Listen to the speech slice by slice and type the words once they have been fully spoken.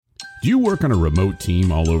Do you work on a remote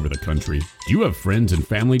team all over the country? Do you have friends and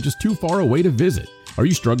family just too far away to visit? Are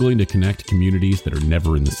you struggling to connect communities that are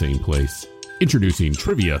never in the same place? Introducing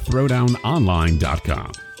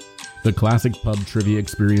TriviaThrowdownOnline.com. The classic pub trivia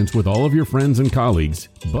experience with all of your friends and colleagues,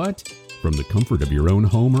 but from the comfort of your own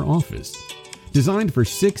home or office. Designed for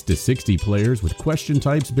 6 to 60 players with question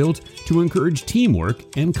types built to encourage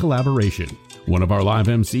teamwork and collaboration. One of our live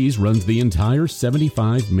MCs runs the entire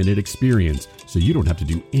 75-minute experience, so you don't have to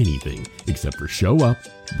do anything except for show up,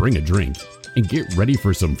 bring a drink, and get ready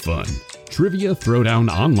for some fun.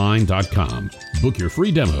 TriviaThrowdownOnline.com. Book your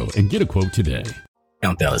free demo and get a quote today.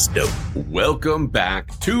 Countdown is dope. Welcome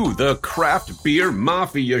back to the Craft Beer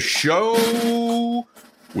Mafia Show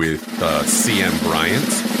with CM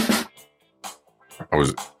Bryant. I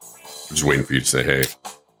was just waiting for you to say hey.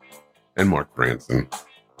 And Mark Branson.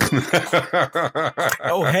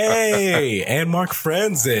 Oh, hey, and Mark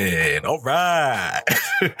Franzen. All right.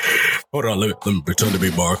 Hold on, let me pretend to be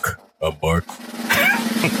Mark. I'm Mark.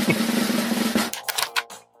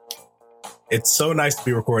 It's so nice to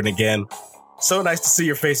be recording again. So nice to see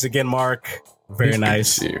your face again, Mark. Very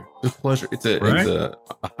nice. To see you. It's a pleasure. It's a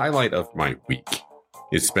highlight of my week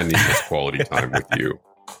is spending this quality time with you.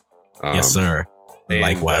 Yes, sir.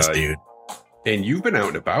 Likewise, dude. And you've been out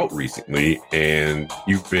and about recently, and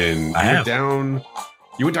you went down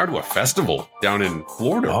to a festival down in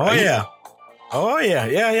Florida. Oh,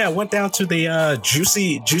 right? Yeah. Went down to the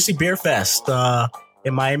Juicy Beer Fest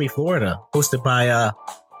in Miami, Florida, hosted by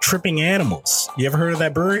Tripping Animals. You ever heard of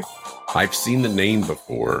that brewery? I've seen the name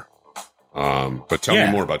before, but tell me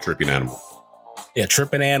more about Tripping Animals. Yeah,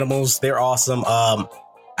 Tripping Animals. They're awesome. I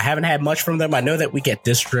haven't had much from them. I know that we get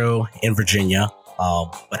distro in Virginia,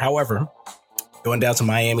 but however, going down to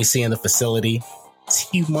Miami, seeing the facility, it's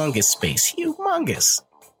humongous space, humongous.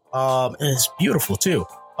 It's beautiful too.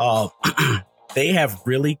 They have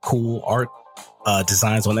really cool art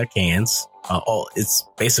designs on their cans. It's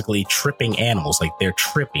basically tripping animals, like they're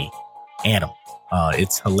trippy animals.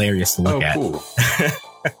 It's hilarious to look at. Cool.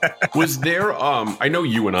 Was there, I know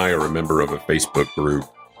you and I are a member of a Facebook group.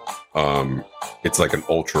 It's like an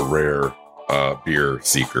ultra rare beer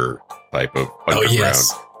seeker type of underground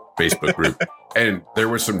Facebook group. And there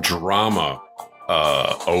was some drama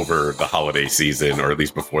over the holiday season, or at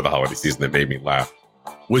least before the holiday season, that made me laugh.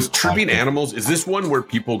 Was Tripping Animals, is this one where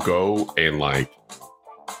people go and like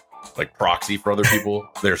proxy for other people,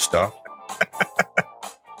 their stuff?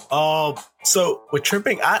 So with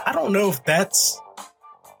Tripping, I don't know if that's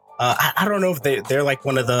I don't know if they're like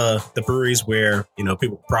one of the breweries where, you know,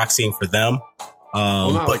 people proxying for them.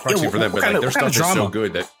 Well, not like proxying for them, but like their stuff is drama? so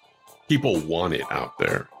good that people want it out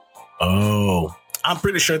there. Oh, I'm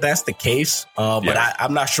pretty sure that's the case. But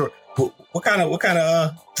I'm not sure. What kind of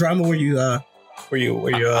drama were you talking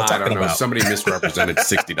about? I don't know. Somebody misrepresented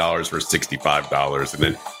 $60 for $65, and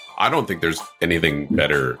then I don't think there's anything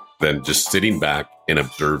better than just sitting back and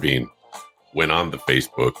observing when on the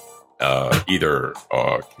Facebook, either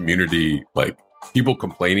community, like people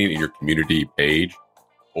complaining in your community page,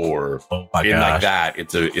 or like that.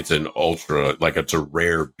 It's an ultra, like it's a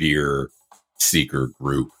rare beer seeker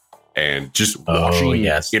group, and just watching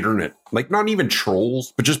internet, like not even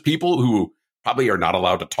trolls, but just people who probably are not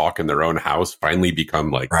allowed to talk in their own house finally become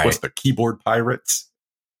like, what's the keyboard pirates?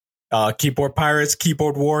 Keyboard pirates,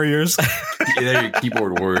 keyboard warriors.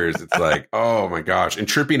 Keyboard warriors. It's like, oh my gosh. And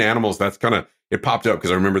Tripping Animals, that's kind of, it popped up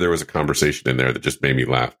because I remember there was a conversation in there that just made me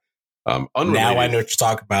laugh. Now I know what you're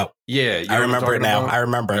talking about. Yeah. I remember it now. About? I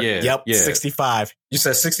remember it. Yeah, yep. Yeah. 65. You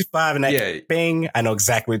said 65 and that bing. I know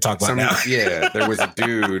exactly what you're talking about now. Yeah. There was a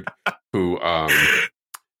dude who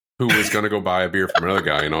was going to go buy a beer from another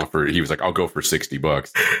guy and he was like, I'll go for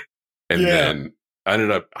 $60. And then I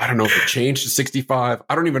ended up, I don't know if it changed to 65.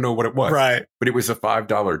 I don't even know what it was. Right. But it was a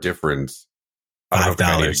 $5 difference. I don't know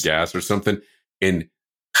if I needed gas or something. And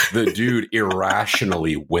the dude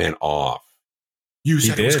irrationally went off. You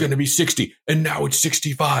said it was going to be 60 and now it's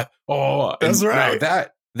 65. Oh, that's right. No,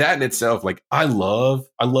 that in itself, like I love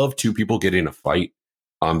two people getting in a fight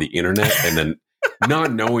on the internet and then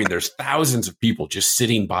not knowing there's thousands of people just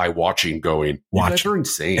sitting by watching, going, you guys are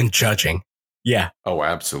insane. And judging. Yeah. Oh,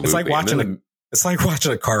 absolutely. It's like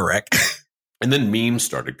watching a car wreck. And then memes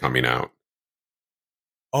started coming out.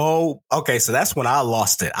 Oh, okay. So that's when I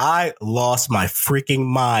lost it. I lost my freaking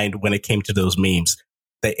mind when it came to those memes.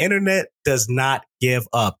 The internet does not give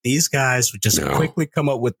up. These guys would just quickly come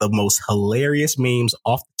up with the most hilarious memes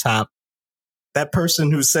off the top. That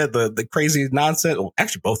person who said the crazy nonsense, well,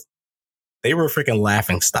 actually both, they were freaking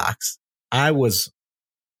laughing stocks. I was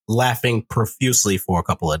laughing profusely for a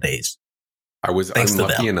couple of days. I'm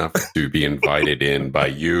lucky enough to be invited in by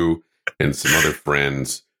you and some other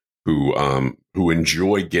friends who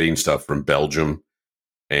enjoy getting stuff from Belgium.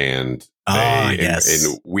 And yes.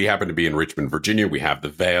 and we happen to be in Richmond, Virginia. We have the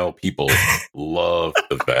Veil. People love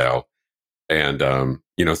the Veil. And,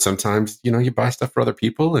 sometimes, you buy stuff for other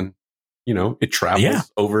people and, it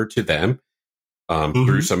travels over to them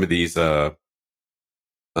through some of these. Not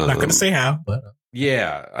going to say how, but.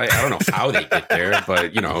 Yeah, I don't know how they get there,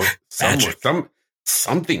 but,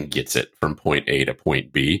 something gets it from point A to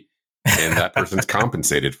point B. And that person's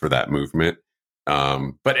compensated for that movement.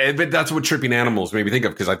 But that's what Tripping Animals made me think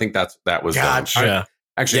of, because I think that was gotcha.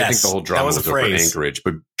 I think the whole drama was over in Anchorage,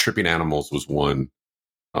 but Tripping Animals was one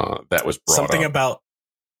that was brought something up. About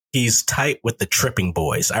he's tight with the Tripping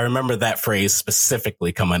Boys. I remember that phrase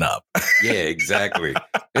specifically coming up. Yeah, exactly.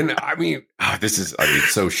 And I mean, this is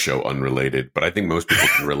so show unrelated, but I think most people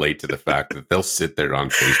can relate to the fact that they'll sit there on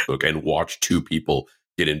Facebook and watch two people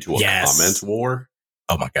get into a comment war.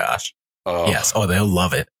 Oh my gosh. Yes. Oh, they'll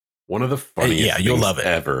love it. One of the funniest you'll things love it.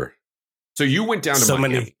 ever. So you went down to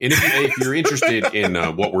Miami. And if you're interested in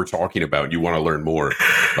what we're talking about, you want to learn more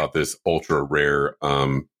about this ultra rare,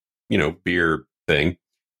 beer thing.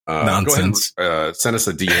 Nonsense. Go ahead and, send us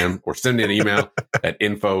a DM or send an email at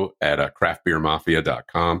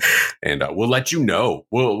info@craftbeermafia.com. And we'll let you know.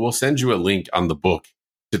 We'll send you a link on the book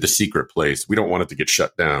to the secret place. We don't want it to get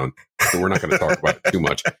shut down, so we're not going to talk about it too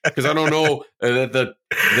much, because I don't know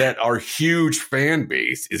that our huge fan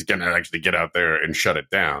base is going to actually get out there and shut it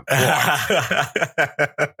down.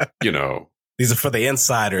 These are for the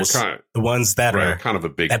insiders, the ones that are kind of a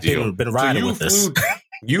big deal. Been riding with us.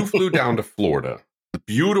 You flew down to Florida,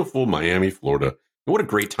 beautiful Miami, Florida. What a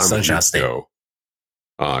great time Sunshine to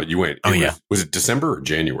go. You went. Was it December or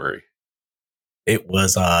January? It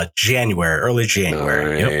was January, early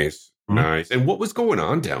January. Nice. And what was going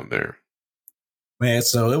on down there? Man,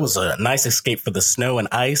 so it was a nice escape for the snow and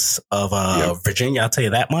ice of Virginia, I'll tell you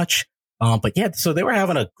that much. But yeah, so they were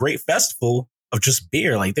having a great festival of just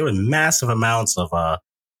beer. Like there were massive amounts of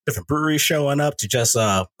different breweries showing up to just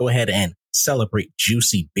go ahead and celebrate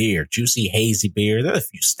juicy beer, juicy hazy beer. There were a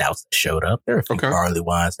few stouts that showed up. There were a few barley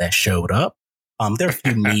wines that showed up. There were a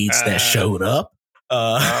few meads that showed up.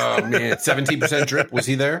 Oh man, 17% Drip, was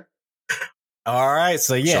he there? All right,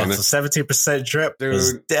 so 17% Drip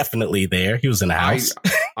was definitely there. He was in the house.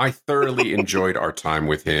 I thoroughly enjoyed our time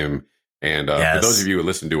with him, and for those of you who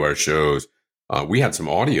listen to our shows, we had some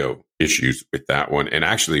audio issues with that one, and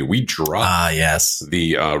actually we dropped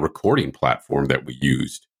the recording platform that we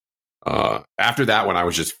used. After that one, I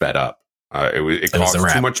was just fed up. It cost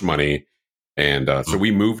too much money, and so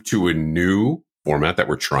we moved to a new format that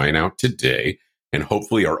we're trying out today. And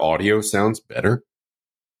hopefully our audio sounds better.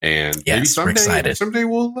 And maybe someday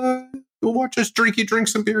we'll watch us drink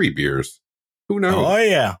some beers. Who knows? Oh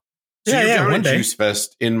yeah. So you're down at Juice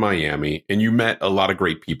Fest in Miami, and you met a lot of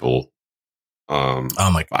great people. Oh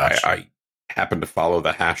my gosh. I happen to follow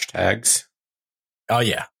the hashtags. Oh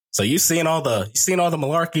yeah. So you've seen all the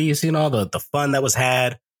malarkey, you've seen all the fun that was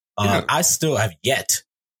had. I still have yet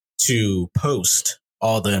to post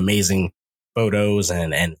all the amazing photos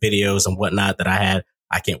and videos and whatnot that I had.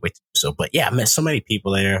 I can't wait to do so. But yeah, I met so many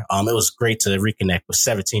people there. It was great to reconnect with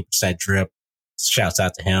 17% Drip. Shouts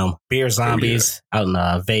out to him. Beer Zombies out in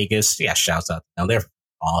Vegas. Yeah, shouts out to them. They're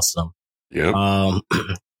awesome. Yeah.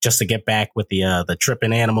 Just to get back with the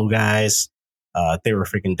Tripping Animal guys. They were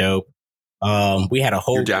freaking dope. We had a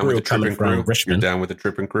whole crew coming from Richmond. You're down with the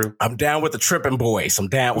Tripping crew? I'm down with the Tripping Boys. I'm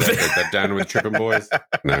down with down with the Tripping Boys?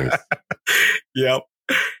 Nice. Yep.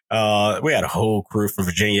 We had a whole crew from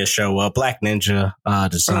Virginia show up. Black Ninja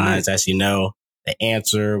Designs, as you know. The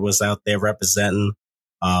Answer was out there representing.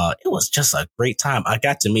 It was just a great time. I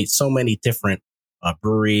got to meet so many different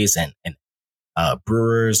breweries and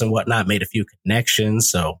brewers and whatnot, made a few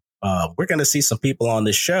connections. So we're going to see some people on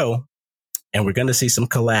this show, and we're going to see some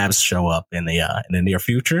collabs show up in the near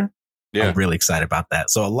future. Yeah. I'm really excited about that.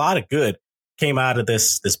 So a lot of good came out of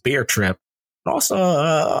this beer trip, and also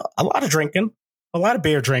a lot of drinking. A lot of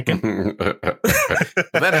beer drinking. Well,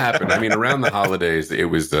 that happened. I mean, around the holidays, it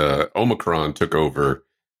was Omicron took over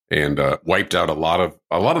and wiped out a lot of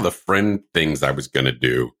the friend things I was going to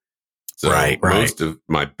do. So most of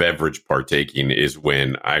my beverage partaking is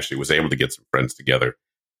when I actually was able to get some friends together.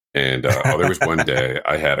 And there was one day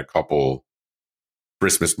I had a couple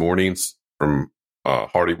Christmas mornings from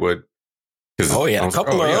Hardywood. Oh yeah, a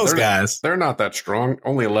couple of those guys. They're not that strong.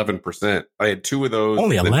 Only 11%. I had two of those.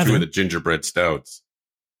 Only 11. 2 of the gingerbread stouts.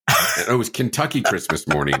 And it was Kentucky Christmas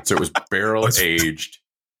morning, so it was barrel aged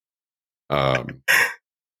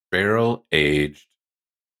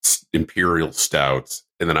imperial stouts.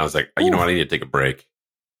 And then I was like, you know what? I need to take a break.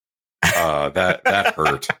 That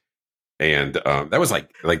hurt. And that was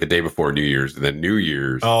like the day before New Year's, and then New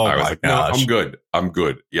Year's, Oh I was my like, no, gosh. I'm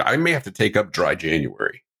good. Yeah, I may have to take up dry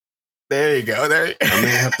January. There you go. I may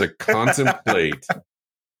have to contemplate,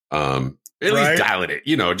 at least Right. dial it,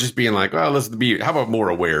 just being like, well, let's be, how about more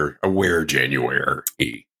aware January,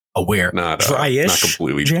 Aware. not Dry-ish not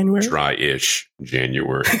completely January? dry-ish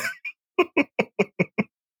January.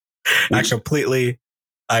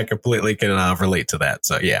 I completely can relate to that.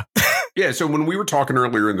 So yeah. Yeah. So when we were talking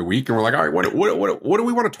earlier in the week, and we're like, all right, what do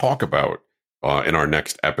we want to talk about in our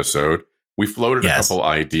next episode? We floated Yes. a couple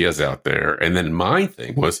ideas out there, and then my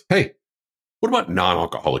thing was, hey, what about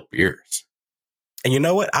non-alcoholic beers? And you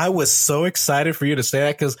know what? I was so excited for you to say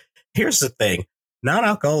that, because here's the thing.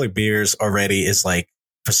 Non-alcoholic beers already is like,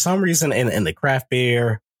 for some reason in the craft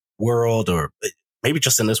beer world, or maybe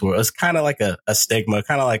just in this world, it's kind of like a stigma,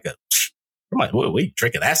 kind of like what we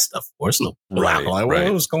drinking that stuff for? It's no alcohol.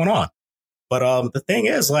 Right. What's going on? But the thing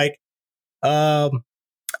is, like, I'm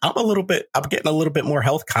getting a little bit more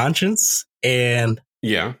health conscious, and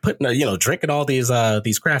Yeah. putting, drinking all these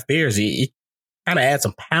craft beers, you kind of add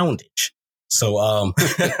some poundage. So,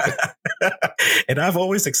 and I've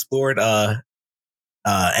always explored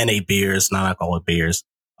NA beers, non-alcoholic beers,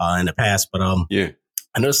 in the past, but Yeah.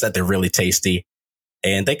 I noticed that they're really tasty,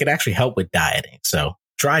 and they could actually help with dieting. So,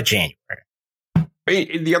 dry January.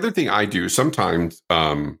 The other thing I do sometimes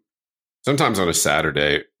on a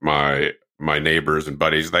Saturday, my neighbors and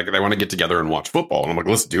buddies, they want to get together and watch football, and I'm like,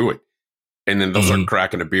 let's do it. And then they'll start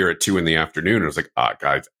cracking a beer at 2 PM. And it's like,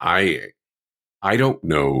 guys, I don't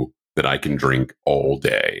know that I can drink all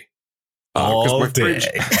day. All day.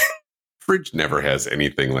 Fridge never has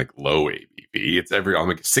anything like low ABV. It's I'm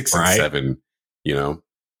like 6 and Right. 7, And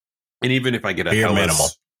even if I get a Beer Helles, minimal.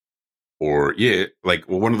 or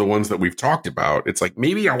one of the ones that we've talked about, it's like,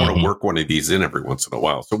 maybe I want to work one of these in every once in a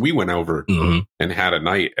while. So we went over and had a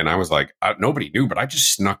night, and I was like, nobody knew, but I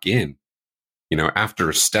just snuck in, after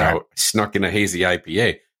a stout, snuck in a hazy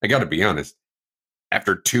IPA. I got to be honest,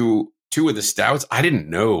 after two of the stouts, I didn't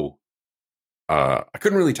know. I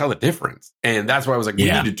couldn't really tell the difference. And that's why I was like,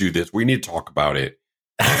 we need to do this. We need to talk about it.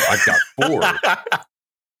 I've got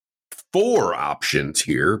four options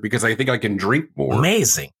here, because I think I can drink more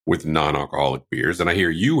Amazing. with non-alcoholic beers. And I hear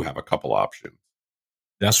you have a couple options.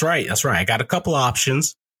 That's right. I got a couple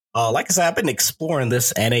options. Like I said, I've been exploring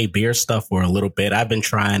this NA beer stuff for a little bit. I've been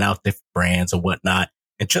trying out different brands and whatnot.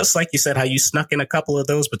 And just like you said, how you snuck in a couple of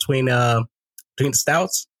those between the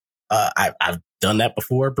stouts. I've done that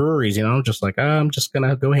before at breweries, just like, I'm just going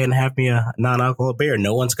to go ahead and have me a non-alcoholic beer.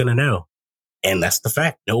 No one's going to know. And that's the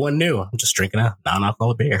fact. No one knew. I'm just drinking a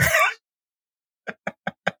non-alcoholic beer.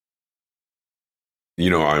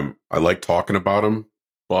 I like talking about them,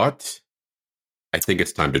 but I think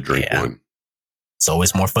it's time to drink one. It's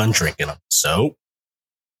always more fun drinking them. So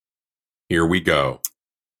here we go.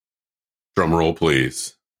 Drum roll,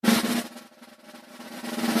 please.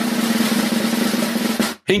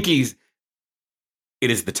 Pinkies. It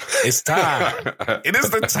is the time. It's time. It is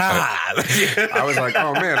the time. I was like,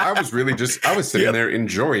 oh man, I was sitting there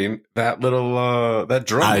enjoying that little, that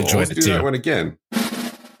drum roll. I enjoyed Let's it do too. that one again.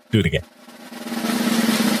 Do it again.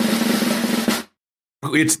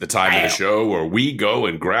 It's the time of the show where we go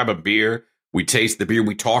and grab a beer. We taste the beer.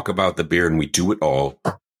 We talk about the beer, and we do it all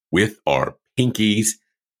with our pinkies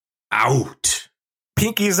out.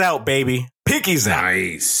 Pinkies out, baby. Pinkies out.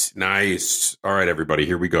 Nice. All right, everybody,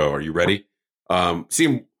 here we go. Are you ready?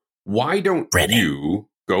 See, why don't you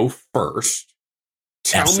go first?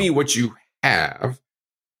 Tell me what you have,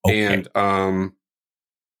 and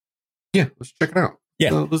let's check it out.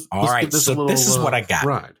 Yeah. Let's all right. give this So a little, this is what I got.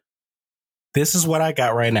 Ride. This is what I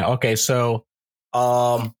got right now. Okay, so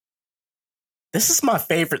this is my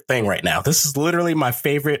favorite thing right now. This is literally my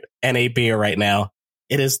favorite NA beer right now.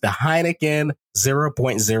 It is the Heineken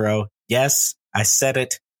 0.0. Yes, I said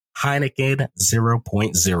it. Heineken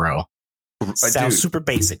 0.0. Sounds super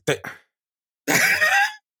basic.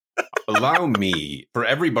 Allow me, for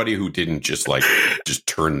everybody who didn't just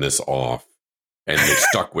turn this off and they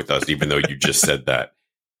stuck with us, even though you just said that.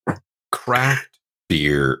 Craft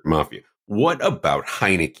beer mafia. What about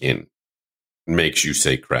Heineken makes you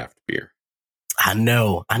say craft beer? I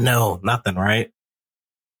know. Nothing, right?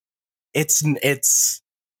 It's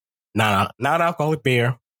non-alcoholic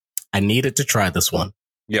beer. I needed to try this one.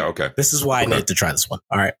 Yeah, okay. This is why I needed to try this one.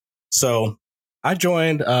 All right. So I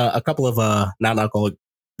joined a couple of non-alcoholic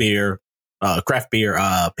beer, craft beer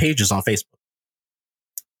pages on Facebook.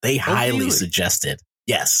 They highly suggested.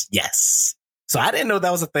 Yes. So I didn't know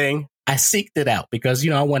that was a thing. I seeked it out because,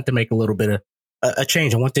 I wanted to make a little bit of a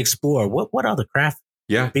change. I want to explore what other craft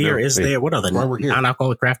beer is there? What are the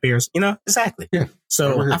non-alcoholic craft beers? You know, exactly. Yeah.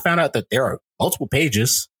 So I found out that there are multiple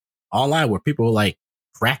pages online where people are like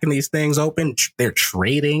cracking these things open. They're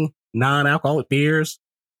trading non-alcoholic beers,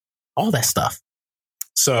 all that stuff.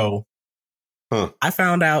 So I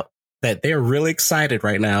found out that they're really excited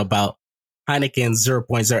right now about Heineken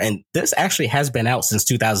 0.0. And this actually has been out since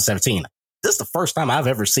 2017. This is the first time I've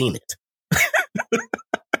ever seen it.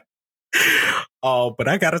 Oh, but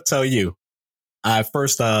I got to tell you, I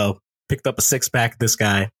first picked up a 6-pack of this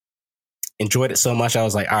guy, enjoyed it so much. I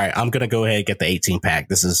was like, all right, I'm going to go ahead and get the 18-pack.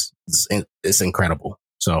 It's incredible.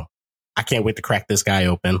 So I can't wait to crack this guy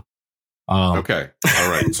open. Okay. All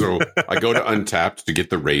right. So I go to Untappd to get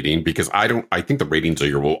the rating because I think the ratings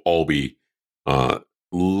here will all be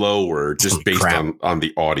lower just based on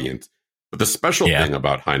the audience. But the special thing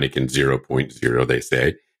about Heineken 0.0, they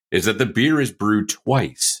say, is that the beer is brewed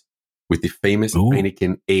twice with the famous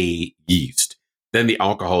Heineken A yeast. Then the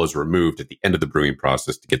alcohol is removed at the end of the brewing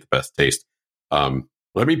process to get the best taste.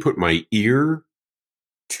 Let me put my ear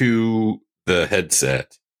to the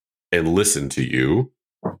headset and listen to you.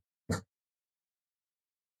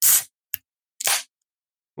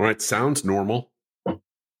 All right, sounds normal.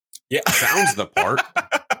 Yeah. Sounds the part.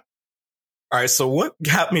 All right, so what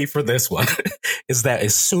got me for this one is that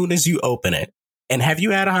as soon as you open it, and have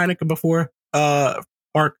you had a Heineken before,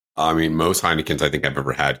 Mark? I mean, most Heinekens I think I've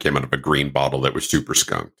ever had came out of a green bottle that was super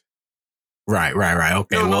skunked. Right.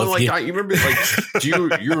 Okay. No, well, like you remember, like, do you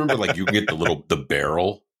remember, like, you can get the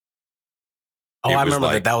barrel? Oh, I remember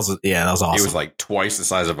like, that was awesome. It was like twice the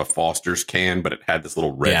size of a Foster's can, but it had this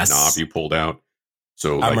little red knob you pulled out.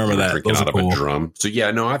 So like, I remember that drinking out of a drum. So yeah,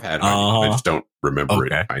 no, I've had Heineken. I just don't remember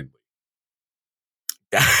it kindly.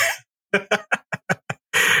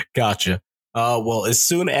 Gotcha. Well, as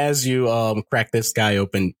soon as you crack this guy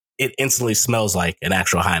open, it instantly smells like an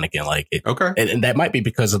actual Heineken. Like it, and that might be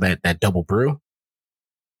because of that double brew,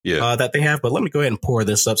 that they have. But let me go ahead and pour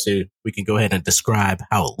this up so we can go ahead and describe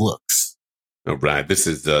how it looks. All right, this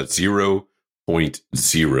is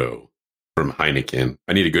 0.0 from Heineken.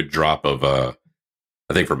 I need a good drop of I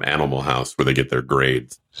think from Animal House where they get their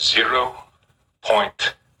grades. 0.0. All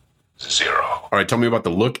right, tell me about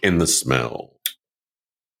the look and the smell.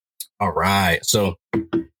 All right, so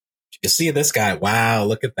you can see this guy. Wow,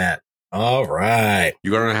 look at that. All right,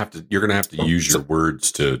 you're gonna have to use your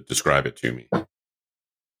words to describe it to me.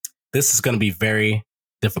 This is going to be very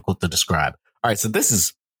difficult to describe. All right, so this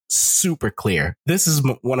is super clear. This is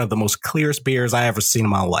one of the most clearest beers I ever seen in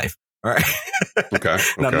my life. All right. Okay.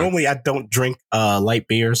 Now, normally I don't drink light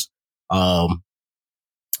beers.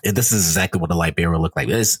 This is exactly what a light beer will look like.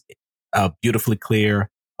 It's beautifully clear,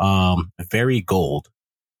 very gold,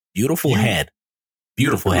 beautiful head.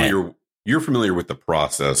 Beautiful head. You're familiar with the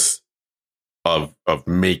process of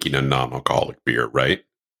making a non-alcoholic beer, right?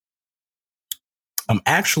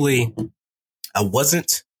 Actually, I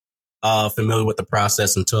wasn't familiar with the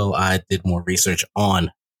process until I did more research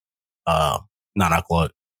on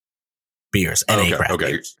non-alcoholic beers and craft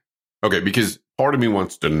beers. Okay, because part of me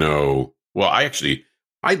wants to know. Well,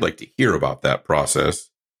 I'd like to hear about that process.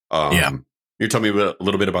 You tell me a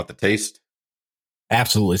little bit about the taste.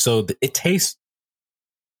 Absolutely. So it tastes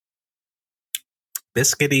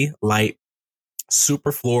biscuity, light,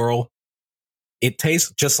 super floral. It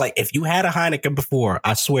tastes just like if you had a Heineken before.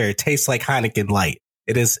 I swear, it tastes like Heineken Light.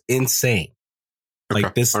 It is insane. Okay.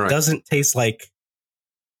 Like this doesn't taste like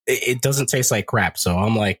it doesn't taste like crap. So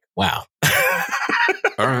I'm like, wow.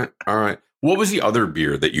 All right. What was the other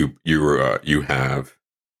beer that you have? You have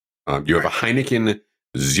a Heineken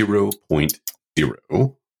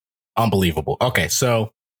 0.0. Unbelievable. Okay,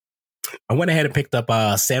 so I went ahead and picked up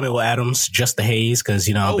Samuel Adams Just the Haze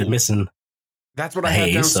because I've been missing. That's what I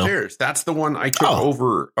had downstairs. So. That's the one I took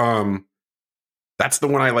over. That's the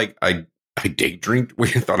one I day drinked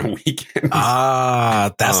with on a weekend.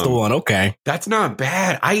 That's the one. Okay. That's not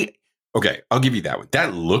bad. I'll give you that one.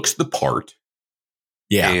 That looks the part.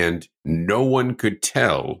 Yeah. And no one could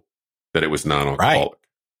tell that it was non-alcoholic.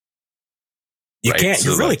 You can't.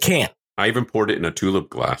 You really can't. I even poured it in a tulip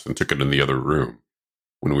glass and took it in the other room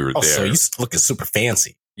when we were there. So you looking super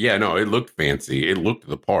fancy. Yeah, no, it looked fancy. It looked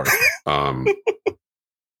the part.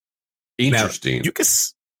 Interesting. Now,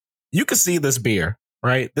 you can see this beer,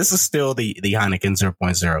 right? This is still the Heineken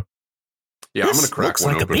 0.0. Yeah, I'm going to crack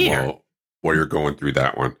one open while you're going through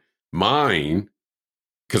that one. Mine,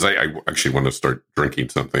 because I actually want to start drinking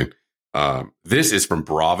something. This is from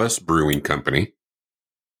Bravus Brewing Company,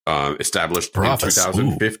 established in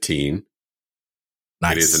 2015. Ooh.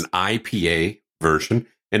 Nice. It is an IPA version,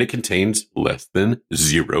 and it contains less than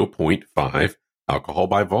 0.5 alcohol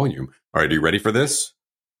by volume. All right, are you ready for this?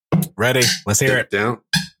 All Ready? Let's hear it. Down.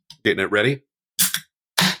 Getting it ready.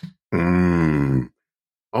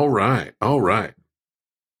 All right.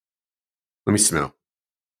 Let me smell.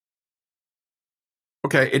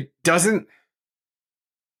 Okay,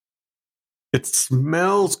 it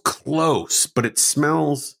smells close, but it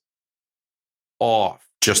smells off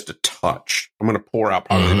just a touch. I'm going to pour out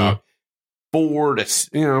probably about 4 to,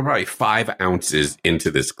 probably 5 ounces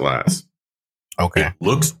into this glass. Okay. It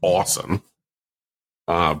looks awesome.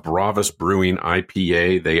 Bravas Brewing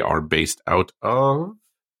IPA. They are based out of,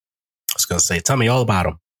 I was going to say, tell me all about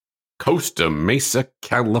them. Costa Mesa,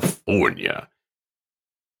 California.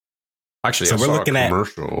 Actually, so I we're saw looking a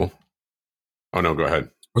commercial. Oh, no, go ahead.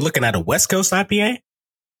 We're looking at a West Coast IPA?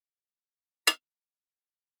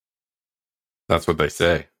 That's what they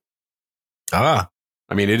say. Ah.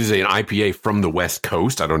 I mean, it is an IPA from the West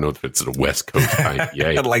Coast. I don't know if it's a West Coast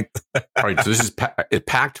IPA. All right, so this is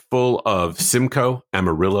packed full of Simcoe,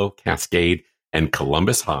 Amarillo, Cascade, and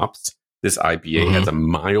Columbus hops. This IPA has a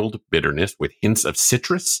mild bitterness with hints of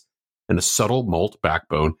citrus and a subtle malt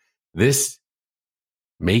backbone. It's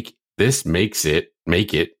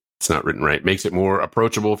not written right, makes it more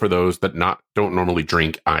approachable for those that don't normally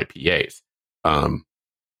drink IPAs.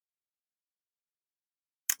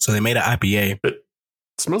 So they made an IPA. It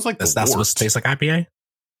smells like that's not supposed to taste like IPA?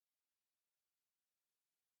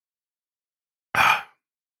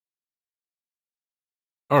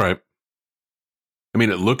 All right. I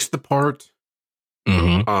mean, it looks the part.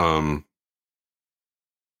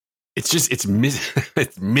 It's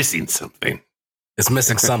missing something. It's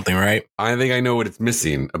missing something, right? I think I know what it's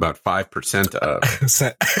missing. About 5% of.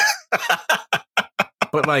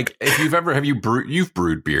 But like, if you've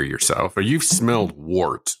brewed beer yourself, or you've smelled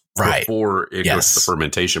wort before it goes to the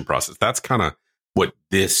fermentation process. That's kind of what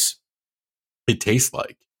it tastes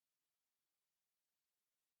like.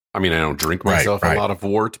 I mean, I don't drink myself a lot of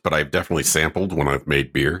wort, but I've definitely sampled when I've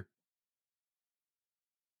made beer.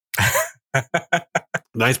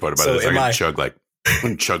 Nice part about it is I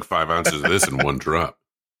can chug 5 ounces of this in one drop.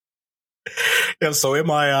 Yeah. So in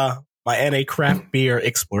my NA craft beer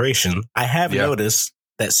exploration, I have noticed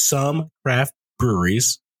that some craft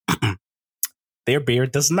breweries, their beer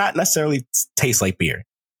does not necessarily taste like beer.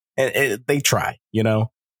 They try,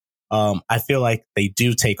 I feel like they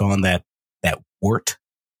do take on that wort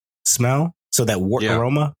smell. So that wort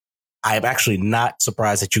aroma, I'm actually not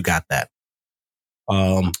surprised that you got that.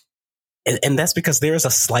 And that's because there is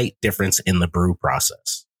a slight difference in the brew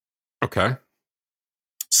process. Okay.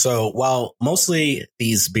 So while mostly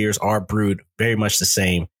these beers are brewed very much the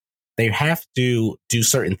same, they have to do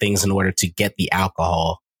certain things in order to get the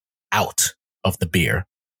alcohol out of the beer.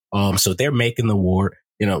 So they're making the wort,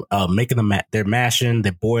 they're mashing,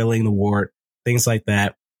 they're boiling the wort, things like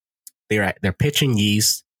that. They're pitching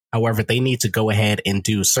yeast. However, they need to go ahead and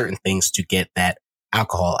do certain things to get that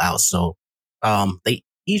alcohol out. So they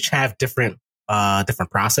each have different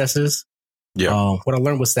processes. Yeah. What I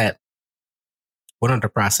learned was that one of the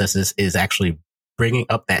processes is actually bringing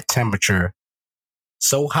up that temperature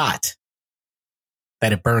so hot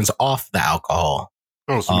that it burns off the alcohol.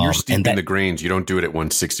 Oh, so when you're steeping the grains, you don't do it at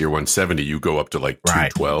 160 or 170. You go up to like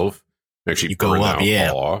 212. Actually, you burn the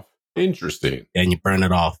alcohol off. Interesting. And you burn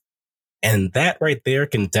it off. And that right there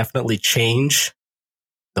can definitely change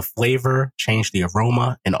the flavor, change the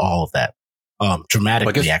aroma, and all of that.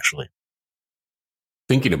 Dramatically, actually.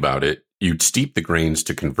 Thinking about it, you'd steep the grains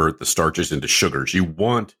to convert the starches into sugars. You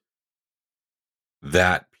want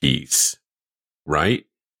that piece, right?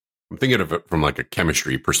 I'm thinking of it from like a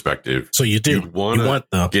chemistry perspective. So you do. You want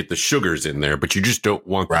to get the sugars in there, but you just don't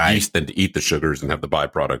want the yeast then to eat the sugars and have the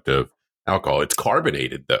byproduct of alcohol. It's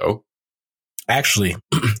carbonated, though. Actually,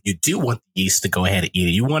 you do want the yeast to go ahead and eat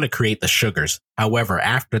it. You want to create the sugars. However,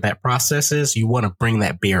 after that processes, you want to bring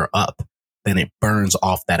that beer up. Then it burns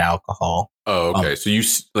off that alcohol. Oh, okay. So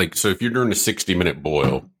if you're doing a 60-minute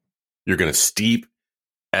boil, you're going to steep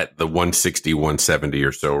at the 160, 170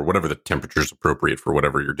 or so, or whatever the temperature is appropriate for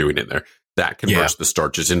whatever you're doing in there. That converts the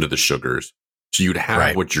starches into the sugars. So you'd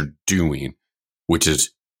have what you're doing, which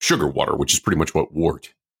is sugar water, which is pretty much what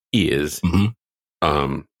wort is. And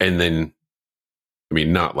then, I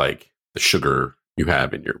mean, not like the sugar you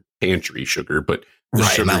have in your pantry sugar, but the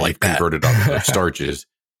sugar you've converted off of starches.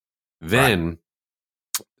 Then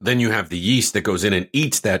you have the yeast that goes in and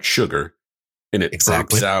eats that sugar, and it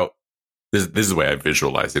burps out. This is the way I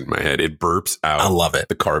visualize it in my head. It burps out. I love it.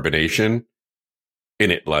 The carbonation,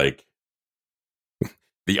 and it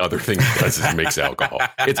the other thing it does is it makes alcohol.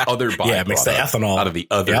 It's other byproducts. Yeah, it makes the ethanol out of the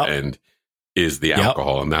other end is the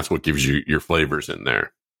alcohol, and that's what gives you your flavors in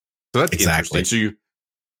there. So that's interesting.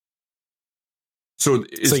 So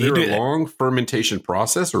is there a long fermentation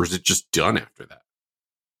process, or is it just done after that?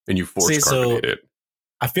 And you force carbonate it?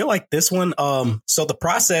 I feel like this one, so the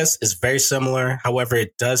process is very similar. However,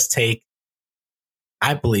 it does take,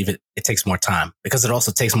 I believe it takes more time because it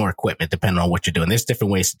also takes more equipment depending on what you're doing. There's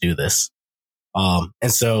different ways to do this.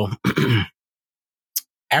 And so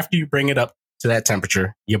after you bring it up to that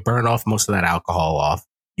temperature, you burn off most of that alcohol off.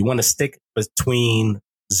 You want to stick between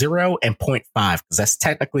 0 and 0.5 because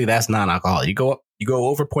that's non-alcoholic. You go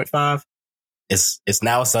over 0.5, it's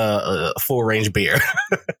a full range beer.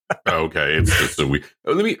 Okay, it's just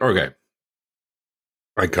okay.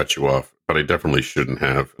 I cut you off, but I definitely shouldn't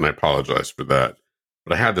have, and I apologize for that.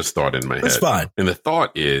 But I had this thought in my head. It's fine. And the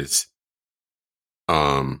thought is,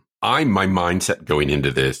 my mindset going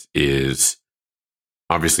into this is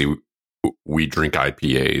obviously we drink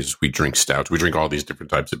IPAs, we drink stouts, we drink all these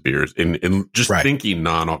different types of beers. And just thinking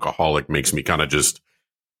non-alcoholic makes me kind of just,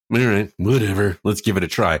 all right, whatever, let's give it a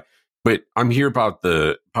try. But I'm here about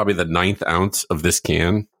probably the 9th ounce of this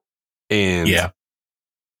can. And,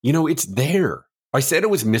 it's there. I said it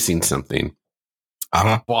was missing something.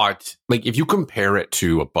 But like, if you compare it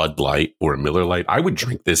to a Bud Light or a Miller Lite, I would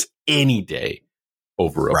drink this any day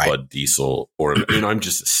over a Bud Diesel or, I'm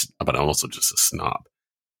but I'm also just a snob.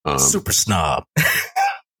 Super snob.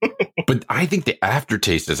 But I think the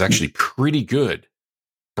aftertaste is actually pretty good.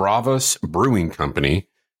 Bravos Brewing Company,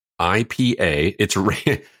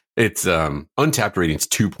 IPA. It's Untapped rating's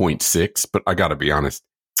 2.6, but I got to be honest.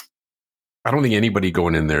 I don't think anybody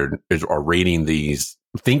going in there are rating these,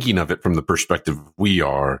 thinking of it from the perspective we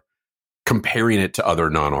are, comparing it to other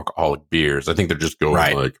non-alcoholic beers. I think they're just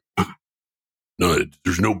going like, no,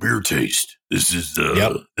 there's no beer taste. This is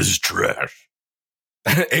trash.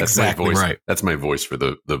 Exactly right. That's my voice for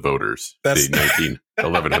the voters. That's the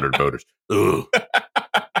 1,100 voters. Ugh.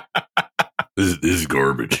 This is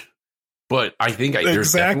garbage. But I think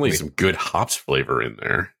there's definitely some good hops flavor in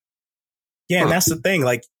there. Yeah, and that's the thing.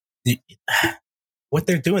 Like, what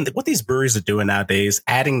they're doing, what these breweries are doing nowadays,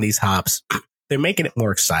 adding these hops, they're making it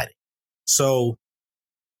more exciting. So,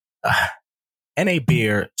 NA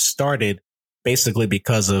beer started basically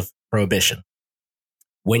because of Prohibition.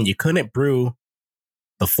 When you couldn't brew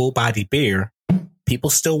the full body beer,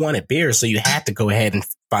 people still wanted beer. So you had to go ahead and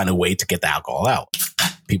find a way to get the alcohol out.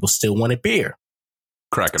 People still wanted beer.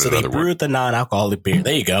 So they brewed the non-alcoholic beer.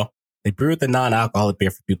 There you go. They brewed the non-alcoholic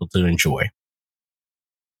beer for people to enjoy.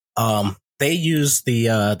 They use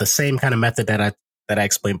the same kind of method that I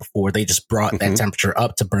explained before. They just brought that temperature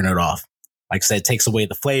up to burn it off. Like I said, it takes away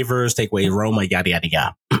the flavors, take away aroma, yada, yada,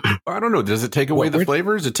 yada. I don't know. Does it take away the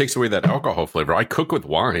flavors? It takes away that alcohol flavor. I cook with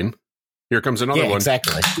wine. Here comes another one.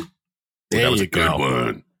 Exactly. There that was a good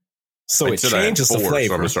one. So it changes the flavor.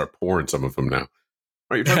 So I'm going to start pouring some of them now.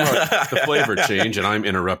 All right, you're talking about the flavor change, and I'm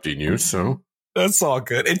interrupting you. So that's all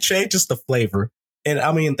good. It changes the flavor. And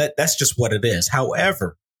I mean, that's just what it is.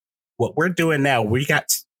 However, what we're doing now, we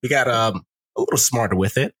got a little smarter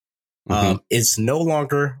with it. It's no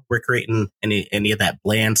longer we're creating any of that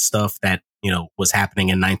bland stuff that, was happening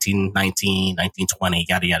in 1919, 1920,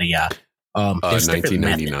 yada, yada, yada.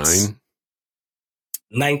 1999?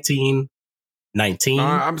 1919.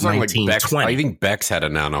 I'm talking like Beck's. I think Beck's had a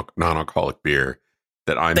non-alcoholic beer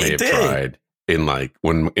that I may have tried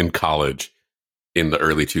in college in the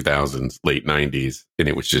early 2000s, late 90s. And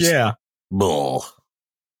it was just, bull.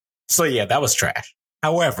 So yeah, that was trash.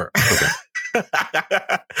 However,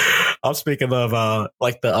 I'm speaking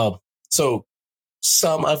of so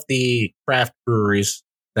some of the craft breweries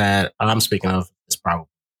that I'm speaking of is probably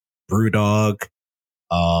Brewdog,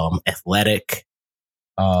 Athletic.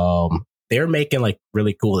 They're making like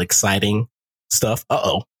really cool, exciting stuff.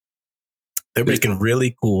 They're making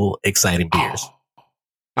really cool, exciting beers.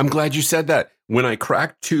 I'm glad you said that. When I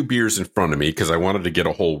cracked 2 beers in front of me, because I wanted to get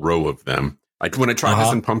a whole row of them. Like when I tried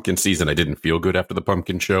this in pumpkin season, I didn't feel good after the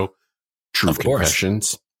pumpkin show. True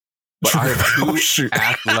confessions. But I have 2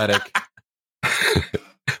 Athletic.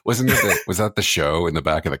 Was that the show in the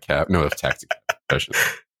back of the cab? No, it's Taxi Confessions.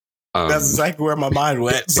 That's exactly where my mind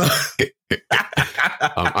went. So.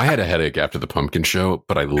 I had a headache after the pumpkin show,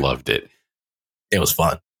 but I loved it. It was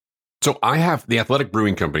fun. So I have the Athletic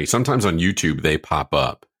Brewing Company. Sometimes on YouTube, they pop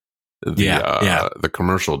up. The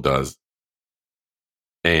commercial does.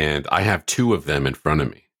 And I have 2 of them in front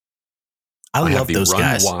of me. I love those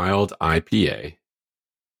guys. Run Wild IPA.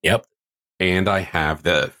 Yep. And I have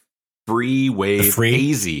the Free Wave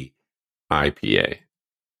Hazy IPA.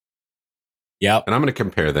 Yep. And I'm going to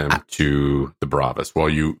compare them to the Bravos. While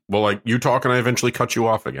you talk and I eventually cut you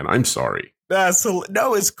off again. I'm sorry.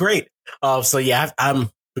 No, it's great. So yeah, I'm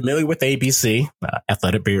familiar with ABC,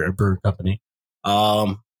 Athletic Beer Company.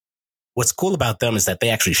 what's cool about them is that they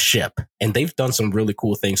actually ship, and they've done some really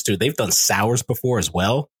cool things too. They've done sours before as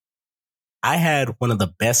well. I had one of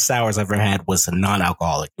the best sours I've ever had was a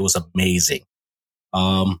non-alcoholic. It was amazing.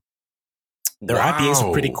 Their IPAs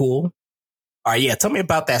are pretty cool. All right, yeah. Tell me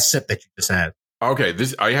about that sip that you just had. Okay,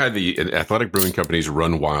 I had the Athletic Brewing Company's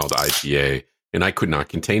Run Wild IPA, and I could not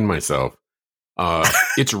contain myself.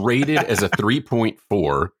 It's rated as a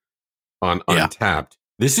 3.4 on Untappd.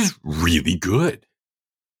 This is really good.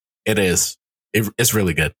 It is. It's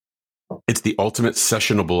really good. It's the ultimate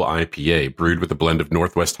sessionable IPA, brewed with a blend of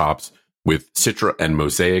Northwest hops with Citra and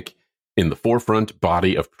Mosaic in the forefront,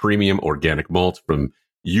 body of premium organic malt from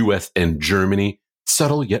US and Germany,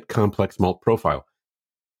 subtle yet complex malt profile.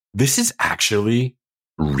 This is actually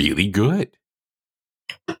really good.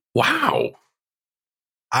 Wow.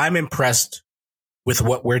 I'm impressed with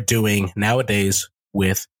what we're doing nowadays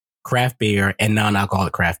with craft beer and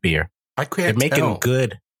non-alcoholic craft beer. I can't They're making tell.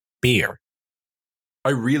 good beer.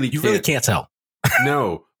 You really can't tell.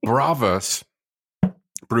 No, Bravas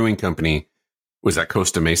Brewing Company was at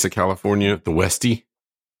Costa Mesa, California, the Westie.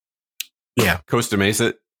 Yeah. Costa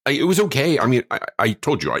Mesa. It was okay. I mean, I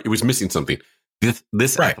told you, it was missing something.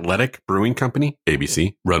 This Right. Athletic Brewing Company,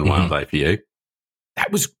 ABC, Run Wild IPA,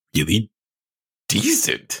 that was really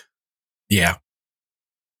decent. Yeah.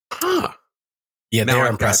 Huh. Yeah, Now they're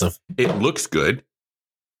I've impressive. It looks good.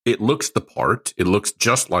 It looks the part. It looks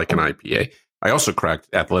just like an IPA. I also cracked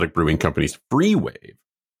Athletic Brewing Company's Free Wave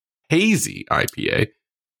Hazy IPA.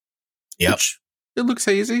 Yep. It looks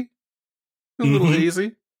hazy. A little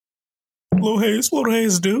hazy. Little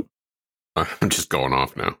haze, dude. I'm just going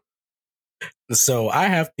off now. So I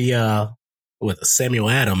have the with Samuel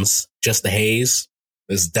Adams, just the haze.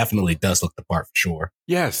 This definitely does look the part for sure.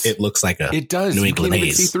 Yes. It looks like It does. New You England can't even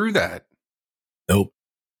haze. see through that. Nope.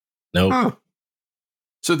 Huh.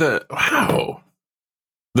 So the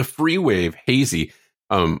Free Wave Hazy.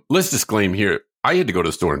 Let's disclaim here. I had to go to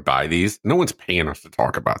the store and buy these. No one's paying us to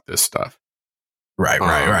talk about this stuff. Right.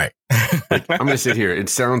 I'm going to sit here. It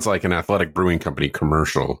sounds like an Athletic Brewing Company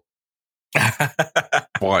commercial,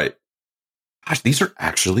 but gosh, these are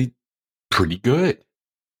actually pretty good.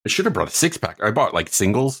 I should have brought a 6-pack. I bought like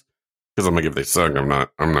singles because I'm like, if they suck, I'm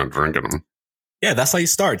not drinking them. Yeah, that's how you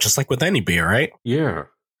start, just like with any beer, right? Yeah.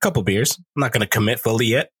 Couple beers. I'm not going to commit fully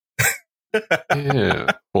yet. Yeah.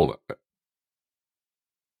 Hold up.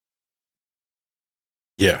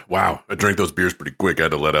 Yeah. Wow. I drank those beers pretty quick. I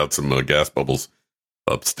had to let out some gas bubbles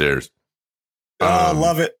upstairs. I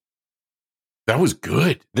love it. That was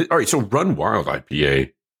good. All right. So Run Wild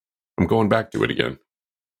IPA. I'm going back to it again.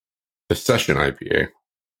 The Session IPA.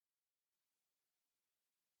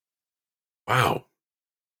 Wow.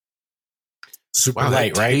 Super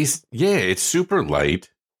light, right? Yeah, it's super light.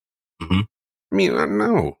 Mhm. I mean,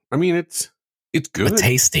 no. I mean, it's good. But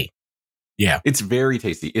tasty. Yeah. It's very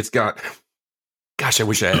tasty. It's got. Gosh, I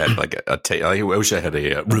wish I had like I wish I had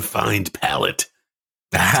a refined palate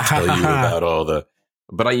to tell you about all the.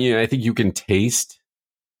 But I think you can taste.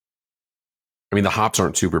 I mean, the hops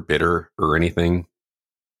aren't super bitter or anything.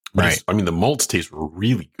 Right. I mean, the malts taste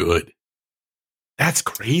really good. That's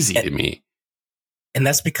crazy to me. And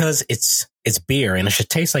that's because it's beer and it should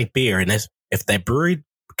taste like beer. And if that brewery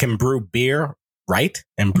can brew beer right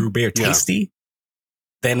and brew beer tasty,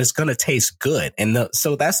 then it's going to taste good. And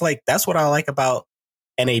so that's what I like about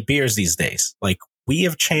NA beers these days. Like, we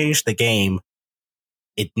have changed the game.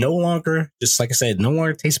 It no longer, just like I said, no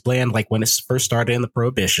longer tastes bland like when it first started in the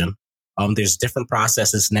Prohibition. There's different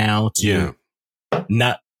processes now to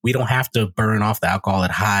we don't have to burn off the alcohol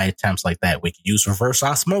at high temps like that. We can use reverse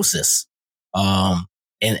osmosis.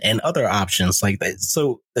 And other options like that.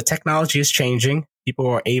 So the technology is changing. People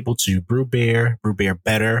are able to brew beer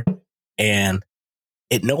better. And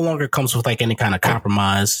it no longer comes with like any kind of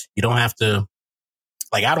compromise. You don't have to,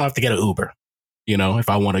 like, I don't have to get an Uber, if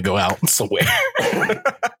I want to go out somewhere.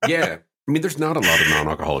 Yeah. I mean, there's not a lot of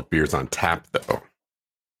non-alcoholic beers on tap, though.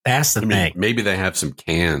 That's the thing. Maybe they have some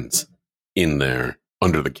cans in there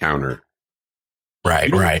under the counter.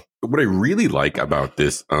 Right. What I really like about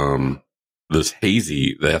this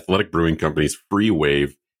hazy, the Athletic Brewing Company's Free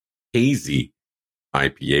Wave Hazy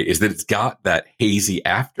IPA, is that it's got that hazy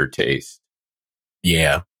aftertaste.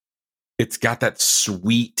 Yeah. It's got that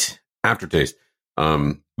sweet aftertaste.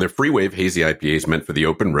 Their Free Wave Hazy IPA is meant for the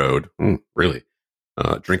open road. Really?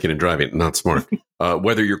 Drinking and driving, not smart.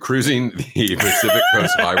 Whether you're cruising the Pacific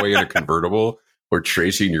Coast Highway in a convertible or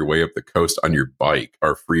tracing your way up the coast on your bike,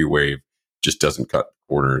 our Free Wave just doesn't cut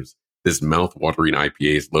corners. This mouth-watering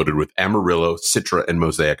IPA is loaded with Amarillo, Citra, and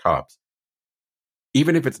Mosaic hops.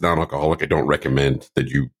 Even if it's non-alcoholic, I don't recommend that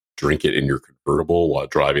you drink it in your convertible while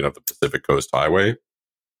driving up the Pacific Coast Highway.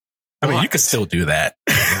 I mean, you could still do that.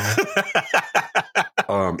 It's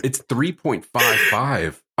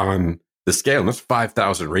 3.55 on the scale, and that's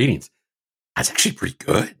 5,000 ratings. That's actually pretty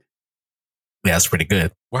good. Yeah, that's pretty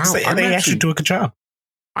good. Wow, So, they actually do a good job.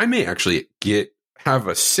 I may actually have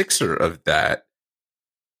a sixer of that.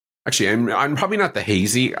 Actually, I'm probably not the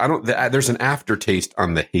hazy. There's an aftertaste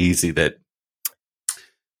on the hazy that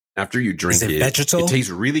after you drink it, vegetal? It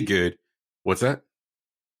tastes really good. What's that?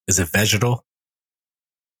 Is it vegetal?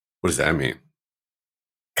 What does that mean?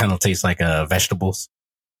 Kind of tastes like vegetables.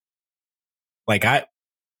 Like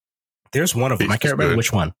there's one of them. I can't remember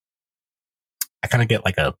which one. I kind of get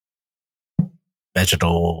like a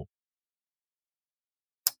vegetal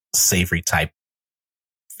savory type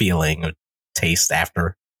feeling or taste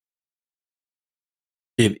after.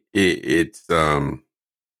 It's so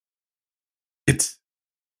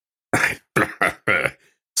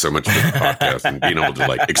much for the podcast and being able to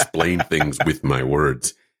like explain things with my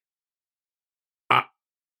words.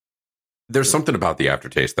 There's something about the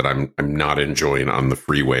aftertaste that I'm not enjoying on the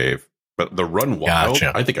free wave, but the Run Wild,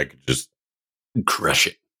 gotcha. I think I could just crush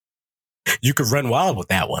it. You could run wild with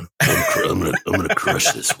that one. I'm gonna crush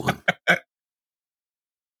this one.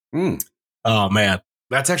 Oh man,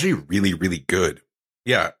 that's actually really, really good.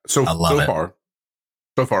 Yeah. So far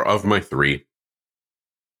of my three,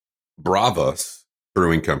 Bravas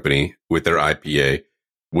Brewing Company with their IPA,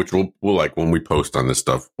 which we'll like when we post on this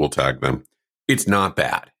stuff, we'll tag them. It's not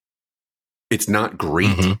bad. It's not great.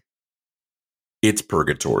 Mm-hmm. It's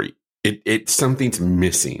purgatory. It's something's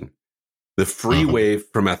missing. The Free Wave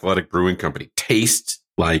from Athletic Brewing Company tastes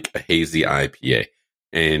like a hazy IPA.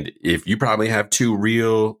 And if you probably have two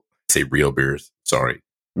real beers, sorry,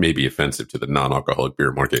 maybe offensive to the non-alcoholic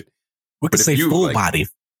beer market. We could say full body.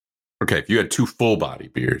 Okay, if you had two full body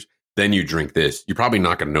beers, then you drink this. You're probably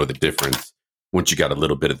not going to know the difference once you got a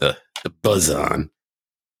little bit of the buzz on.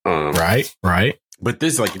 Right. But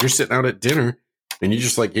this, like, if you're sitting out at dinner and you're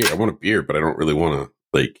just like, hey, I want a beer, but I don't really want to,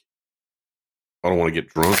 like, I don't want to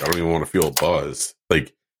get drunk. I don't even want to feel a buzz.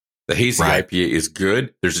 Like, the hazy IPA is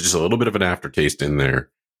good. There's just a little bit of an aftertaste in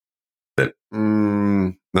there that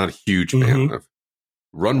not a huge fan of.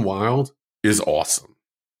 Run Wild is awesome.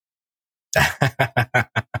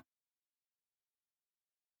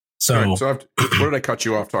 So what did I cut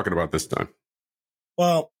you off talking about this time?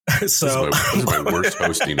 Well, this is my worst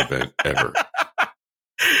hosting event ever.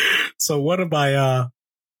 So what am I?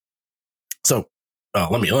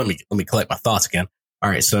 Let me collect my thoughts again. All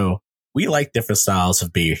right, so we like different styles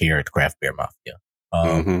of beer here at Craft Beer Mafia.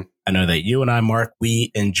 I know that you and I, Mark,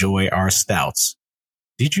 we enjoy our stouts.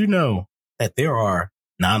 Did you know that there are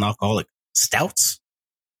non-alcoholic stouts?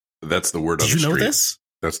 That's the word. Did you know this?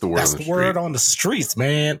 That's the word. That's the word on the streets,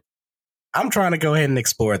 man. I'm trying to go ahead and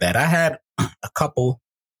explore that. I had a couple.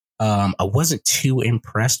 I wasn't too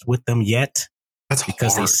impressed with them yet. That's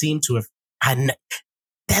because hard. They seem to have.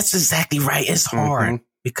 That's exactly right. It's hard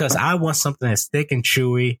because I want something that's thick and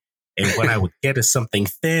chewy, and what I would get is something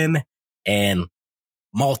thin and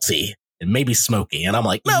malty and maybe smoky. And I'm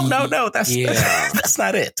like, no, that's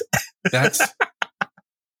not it. That's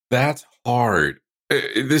hard.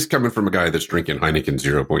 This coming from a guy that's drinking Heineken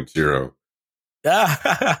 0.0,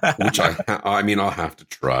 which I mean, I'll have to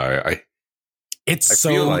try. It's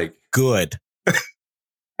so good.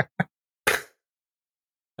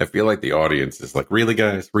 I feel like the audience is like, really,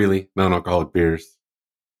 guys? Really? Non-alcoholic beers?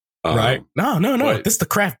 Right. No. This is the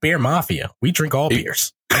Craft Beer Mafia. We drink all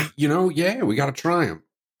beers. We got to try them.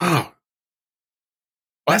 Oh.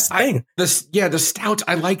 That's the thing. The stouts,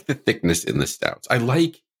 I like the thickness in the stouts. I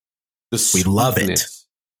like the sweetness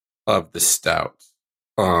of the stouts.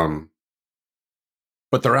 But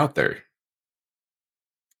they're out there.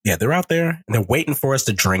 Yeah, they're out there, and they're waiting for us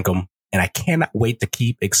to drink them. And I cannot wait to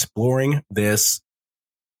keep exploring this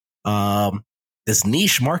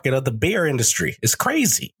niche market of the beer industry. It's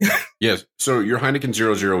crazy. Yes. So your Heineken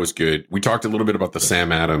 00 is good. We talked a little bit about the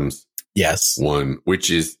Sam Adams one,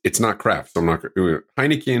 which is, it's not craft. So I'm not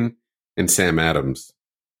Heineken and Sam Adams.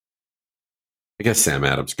 I guess Sam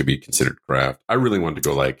Adams could be considered craft. I really wanted to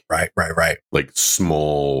go like right, like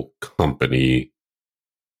small company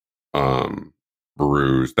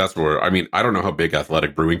brews. That's where, I mean, I don't know how big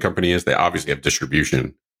Athletic Brewing Company is. They obviously have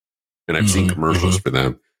distribution, and I've seen commercials for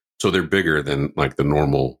them. So they're bigger than like the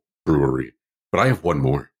normal brewery. But I have one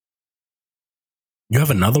more. You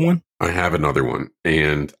have another one? I have another one.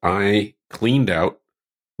 And I cleaned out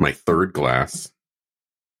my third glass.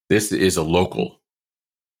 This is a local.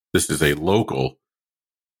 Non-alcoholic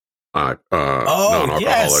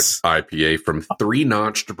IPA from Three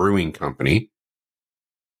Notched Brewing Company.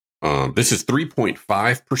 This is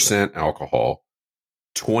 3.5% alcohol.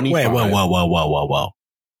 25. Whoa.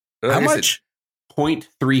 How much?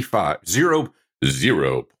 0.35.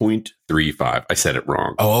 0.35. I said it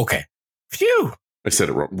wrong. Oh, okay. Phew. I said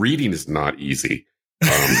it wrong. Reading is not easy.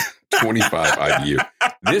 25 IBU.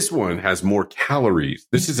 This one has more calories.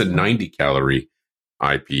 This is a 90 calorie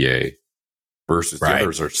IPA versus the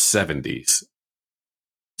others are 70s.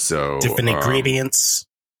 So different ingredients,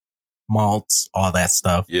 malts, all that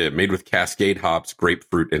stuff. Yeah, made with Cascade hops,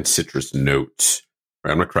 grapefruit, and citrus notes. All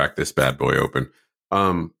right, I'm gonna crack this bad boy open.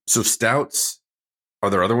 So stouts. Are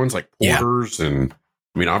there other ones like porters and?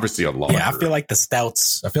 I mean, obviously a lot. Yeah, I feel like the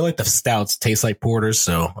stouts taste like porters,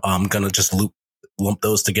 so I'm gonna just lump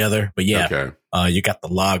those together. But yeah, okay. You got the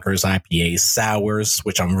lagers, IPAs, sours,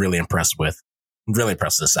 which I'm really impressed with. I'm really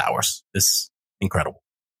impressed with the sours. It's incredible.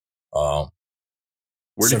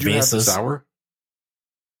 Where did you have the sour?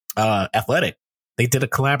 Athletic. They did a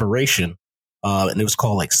collaboration, and it was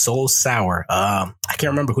called like Soul Sour. I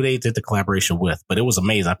can't remember who they did the collaboration with, but it was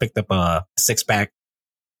amazing. I picked up a 6-pack,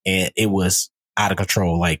 and it was out of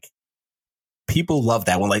control. Like, people love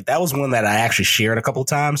that one. Like, that was one that I actually shared a couple of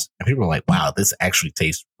times, and people were like, "Wow, this actually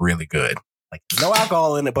tastes really good." Like, no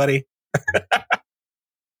alcohol in it, buddy.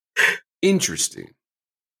 Interesting.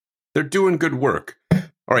 They're doing good work.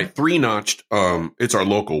 All right, 3-notched. It's our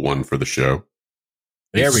local one for the show.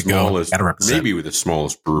 There we go. Maybe with the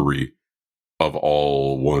smallest brewery of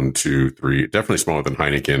all 1, 2, 3. Definitely smaller than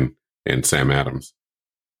Heineken and Sam Adams.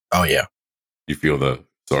 Oh yeah. You feel the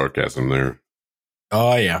sarcasm there.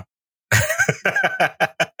 Oh yeah.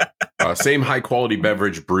 Same high quality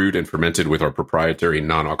beverage brewed and fermented with our proprietary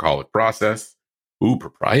non-alcoholic process. Ooh,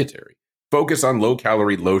 proprietary. Focus on low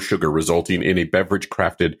calorie, low sugar, resulting in a beverage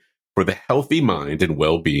crafted for the healthy mind and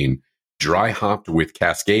well-being, dry hopped with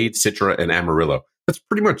Cascade, Citra, and Amarillo. That's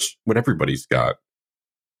pretty much what everybody's got.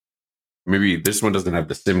 Maybe this one doesn't have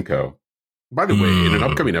the Simcoe. By the way, in an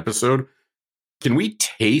upcoming episode, can we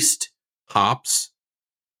taste hops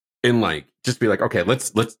and like just be like, okay,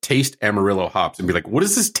 let's taste Amarillo hops and be like, what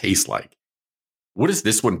does this taste like? What is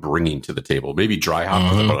this one bringing to the table? Maybe dry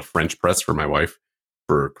hop with about a French press for my wife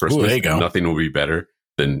for Christmas. Ooh, there you go. Nothing will be better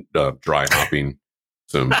than dry hopping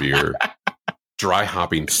some beer. Dry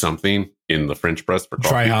hopping something in the French press for coffee.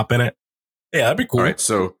 Dry hop in it. Yeah, that'd be cool. All right,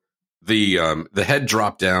 so the head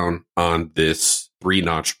drop down on this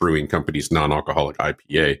 3-Notch Brewing Company's non-alcoholic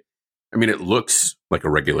IPA. I mean, it looks like a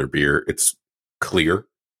regular beer. It's clear.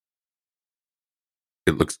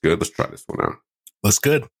 It looks good. Let's try this one out. Looks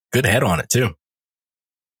good. Good head on it too.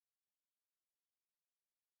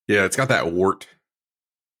 Yeah, it's got that wort.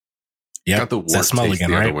 Yeah, got the wort that smell taste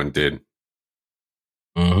again, the right? other one did.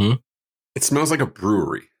 Mm-hmm. It smells like a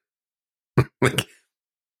brewery. like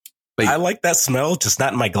I like that smell, just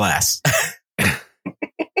not in my glass.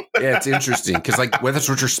 Yeah, it's interesting because like that's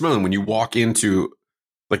what you're smelling when you walk into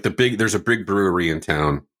like there's a big brewery in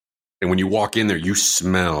town, and when you walk in there, you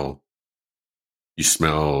smell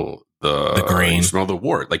the grain, you smell the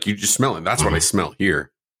wort, like you just smell it. That's what I smell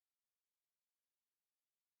here.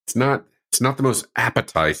 It's not the most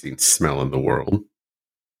appetizing smell in the world,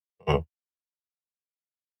 but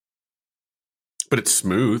it's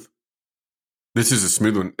smooth. This is a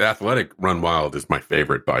smooth one. Athletic Run Wild is my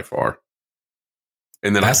favorite by far.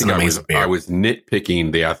 And then That's I was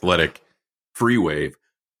nitpicking the Athletic Free Wave.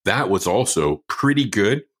 That was also pretty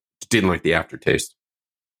good. Didn't like the aftertaste.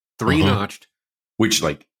 3-notched, which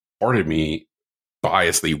like part of me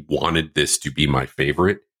biasly wanted this to be my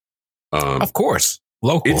favorite. Of course,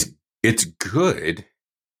 local. It's good.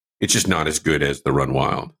 It's just not as good as the Run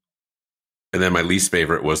Wild. And then my least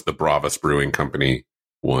favorite was the Bravas Brewing Company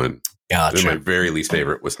one. Gotcha. And my very least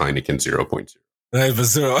favorite was Heineken 0.0.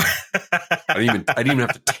 I didn't even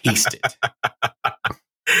have to taste it.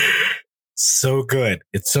 So good.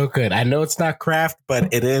 It's so good. I know it's not craft,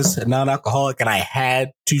 but it is non-alcoholic, and I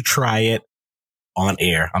had to try it on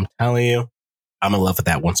air. I'm telling you, I'm in love with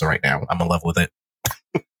that one. So right now, I'm in love with it.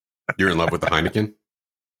 You're in love with the Heineken?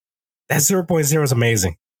 That 0.0 is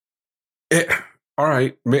amazing. All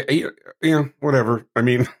right. Yeah, whatever. I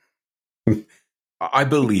mean, I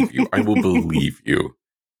believe you. I will believe you.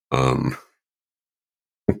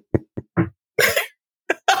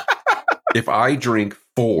 If I drink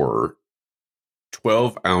 4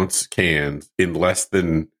 12-ounce cans in less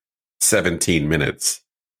than 17 minutes,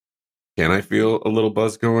 can I feel a little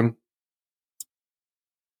buzz going?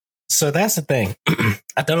 So that's the thing.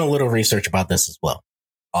 I've done a little research about this as well.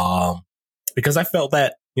 Because I felt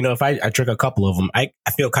that, you know, if I drink a couple of them, I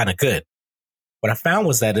feel kind of good. What I found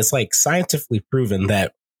was that it's like scientifically proven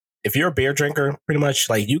that if you're a beer drinker, pretty much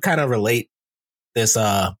like you kind of relate this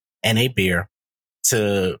NA beer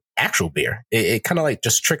to actual beer. It kind of like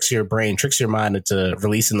just tricks your brain, tricks your mind into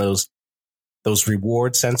releasing those those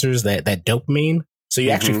reward sensors, that dopamine. So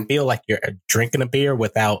you actually feel like you're drinking a beer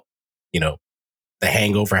without, the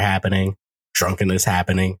hangover happening, drunkenness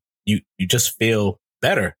happening. You just feel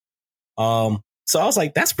better. So I was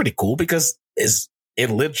like, that's pretty cool because it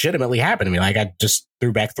legitimately happened to me. Like I just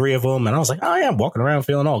threw back 3 of them and I was like, oh yeah, I'm walking around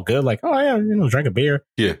feeling all good. Like, oh yeah, drink a beer.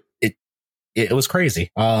 Yeah. It was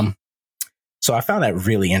crazy. So I found that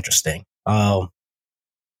really interesting. But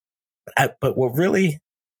what really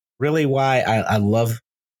why I love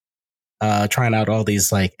trying out all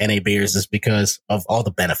these like NA beers is because of all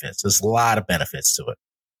the benefits. There's a lot of benefits to it.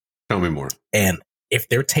 Tell me more. And if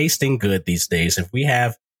they're tasting good these days, if we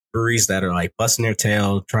have breweries that are like busting their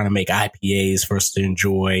tail, trying to make IPAs for us to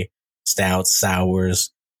enjoy, stouts,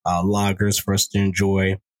 sours, lagers for us to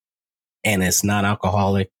enjoy, and it's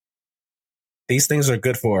non-alcoholic, these things are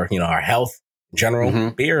good for, our health in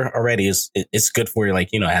general. Beer already it's good for you, like,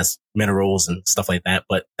 it has minerals and stuff like that.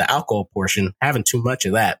 But the alcohol portion, having too much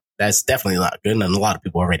of that's definitely not good. And a lot of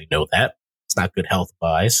people already know that. It's not good health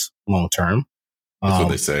wise long term. That's what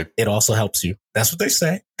they say. It also helps you. That's what they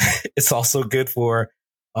say. It's also good for,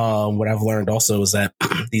 what I've learned also is that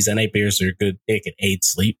these NA beers are good. They can aid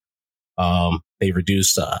sleep. They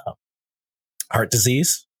reduce heart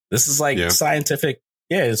disease. This is like scientific.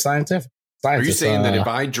 Yeah, it's scientific. Are you saying that if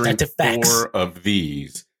I drink 4 of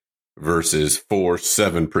these versus 4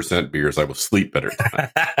 7% beers, I will sleep better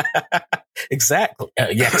tonight? Exactly.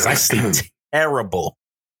 Yeah, because I sleep terrible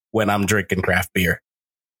when I'm drinking craft beer.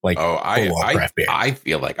 Like, craft beer. I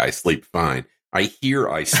feel like I sleep fine. I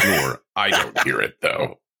snore. I don't hear it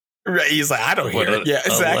though. Right? He's like, I don't hear it. Yeah,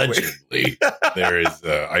 exactly. Allegedly, there is.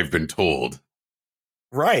 I've been told.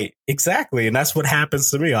 Right, exactly, and that's what happens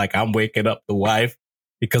to me. Like, I'm waking up the wife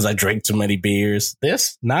because I drank too many beers.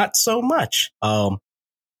 This, not so much.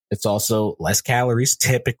 It's also less calories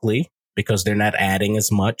typically because they're not adding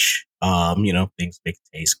as much. Things make it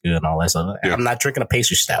taste good and all that stuff. Yeah. I'm not drinking a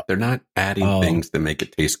pastry stout. They're not adding things to make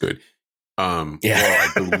it taste good. Well, I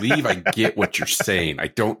believe I get what you're saying. I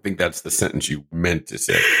don't think that's the sentence you meant to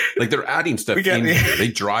say. Like they're adding stuff in here. They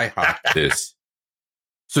dry hopped this.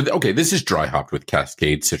 So, okay, this is dry hopped with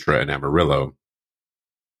Cascade, Citra, and Amarillo.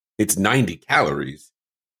 It's 90 calories,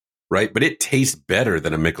 right? But it tastes better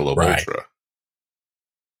than a Michelob Ultra.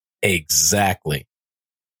 Exactly.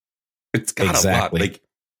 It's got a lot. Like,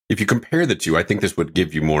 if you compare the two, I think this would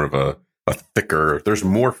give you more of a thicker, there's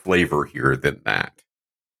more flavor here than that.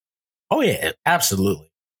 Oh, yeah,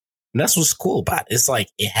 absolutely. And that's what's cool about it. It's like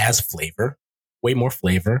it has flavor, way more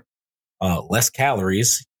flavor, less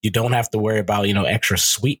calories. You don't have to worry about, extra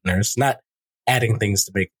sweeteners, not adding things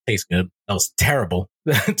to make it taste good. That was terrible.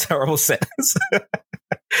 Terrible sentence.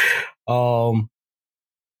 Yeah,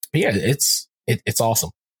 it's awesome.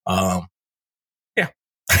 Yeah.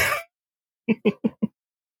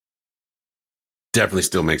 Definitely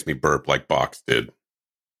still makes me burp like Box did.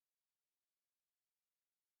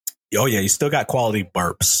 Oh, yeah, you still got quality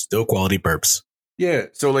burps. Still quality burps. Yeah,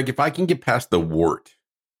 so like if I can get past the wort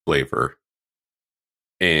flavor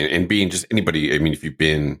and being just anybody, I mean, if you've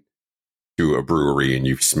been to a brewery and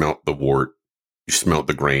you've smelt the wort, you smelt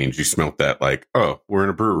the grains, you smelt that like, oh, we're in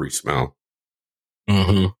a brewery smell.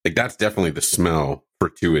 Like that's definitely the smell for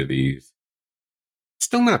 2 of these.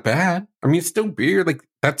 Still not bad. I mean, it's still beer. Like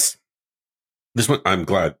that's this one. I'm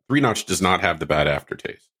glad 3 Notch does not have the bad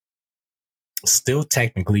aftertaste. Still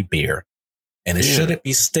technically beer, and it shouldn't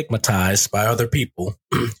be stigmatized by other people.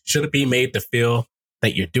 Shouldn't be made to feel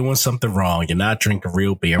that you're doing something wrong. You're not drinking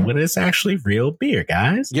real beer when it's actually real beer,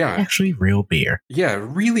 guys. Yeah, actually real beer. Yeah,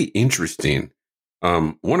 really interesting.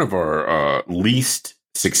 One of our least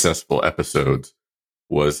successful episodes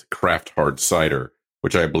was Craft Hard Cider,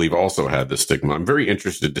 which I believe also had the stigma. I'm very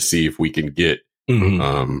interested to see if we can get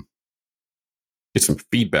some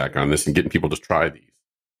feedback on this and getting people to try these.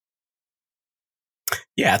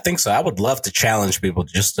 Yeah, I think so. I would love to challenge people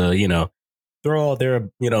just to, throw all their,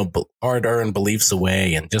 hard-earned beliefs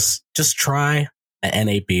away and just try an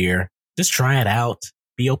NA beer. Just try it out.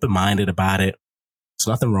 Be open-minded about it. There's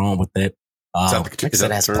nothing wrong with it. Is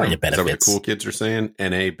that has plenty of benefits. Is that what the cool kids are saying?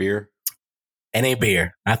 NA beer? NA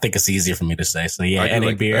beer. I think it's easier for me to say. So yeah,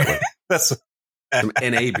 NA beer. That's some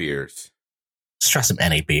NA beers. Just try some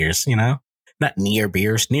NA beers, Not near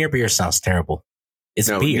beers. Near beer sounds terrible. It's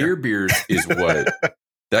beer. Near beers is what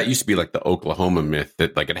that used to be like the Oklahoma myth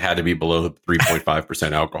that like it had to be below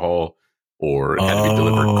 3.5% alcohol or it had to be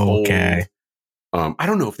delivered cold. Okay. I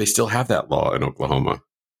don't know if they still have that law in Oklahoma.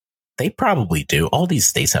 They probably do. All these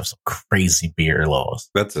states have some crazy beer laws.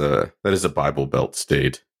 That is a Bible Belt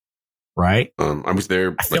state. Right? I was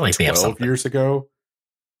there I feel like 12 years ago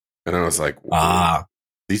and I was like,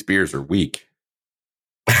 these beers are weak.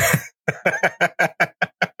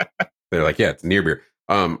 They're like, yeah, it's near beer.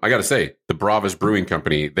 I got to say, the Bravas Brewing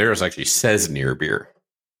Company, theirs actually says near beer.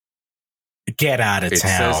 Get out of It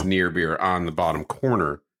town. says near beer on the bottom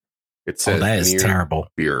corner. It says that is near terrible.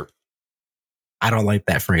 beer. I don't like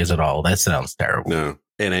that phrase at all. That sounds terrible. No,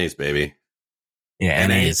 NAs, baby. Yeah,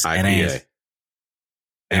 NAs. IPA. NAs.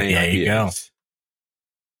 There you go.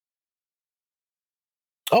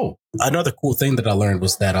 Oh, another cool thing that I learned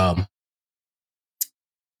was that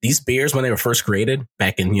these beers, when they were first created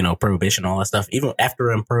back in, Prohibition, all that stuff, even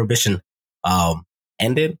after Prohibition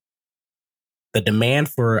ended, the demand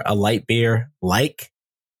for a light beer like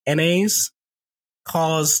NAs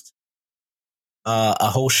caused a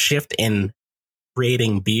whole shift in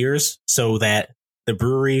creating beers so that the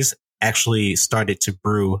breweries actually started to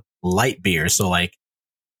brew light beer. So like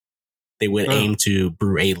they would aim to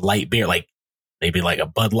brew a light beer, like maybe like a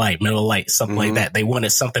Bud Light, Miller Lite, something like that. They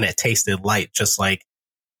wanted something that tasted light, just like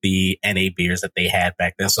the NA beers that they had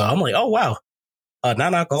back then. So I'm like, oh, wow.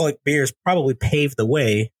 Non-alcoholic beers probably paved the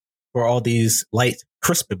way for all these light,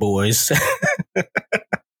 crispy boys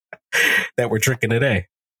that we're drinking today.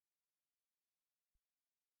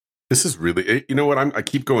 This is really, you know what? I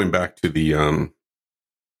keep going back to the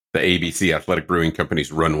ABC Athletic Brewing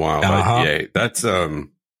Company's Run Wild IPA. That's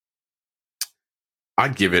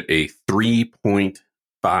I'd give it a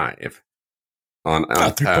 3.5 on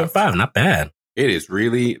 3.5, not bad. It is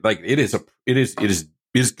really it is good.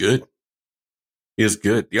 It is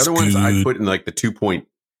good. The other ones I put in like the 2 point.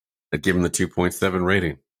 I'd give them the 2.7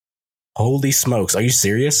 rating. Holy smokes! Are you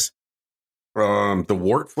serious? The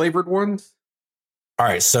wort flavored ones. All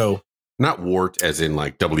right, so not wart as in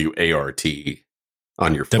like WART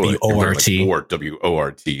on your foot. WORT. Like wort,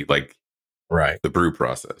 WORT, like right. The brew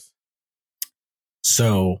process.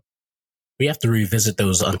 So we have to revisit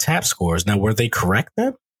those Untappd scores. Now, were they correct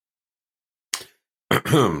then? Let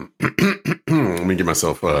me get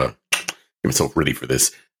myself ready for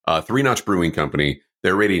this. Three Notch Brewing Company,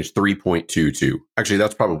 their rating is 3.22. Actually,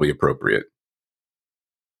 that's probably appropriate.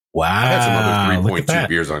 Wow. I had some other 3.2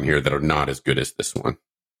 beers on here that are not as good as this one.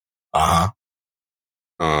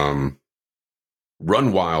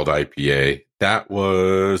 Run Wild IPA, that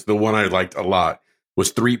was the one I liked a lot,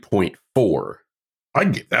 was 3.4.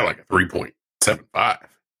 I'd give that like a 3.75.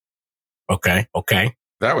 Okay.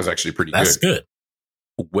 That was actually pretty That's good.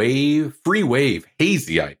 Free Wave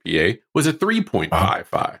Hazy IPA was a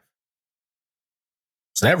 3.55.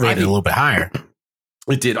 So that rated a little bit higher.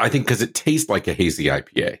 It did, I think, because it tastes like a hazy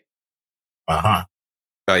IPA. I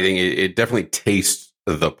think it definitely tastes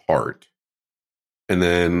the part. And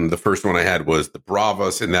then the first one I had was the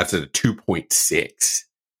Bravas, and that's at a 2.6.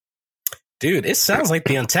 Dude, it sounds like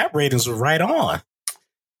the Untappd ratings were right on.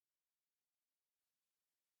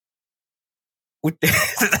 We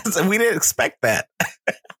didn't expect that.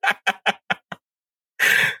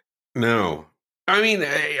 No. I mean,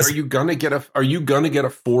 are you gonna get a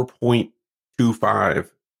 4.25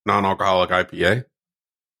 non-alcoholic IPA?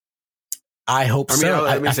 I hope so.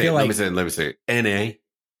 Let me say NA.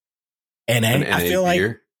 I feel like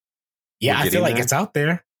beer. Yeah, I feel like it's out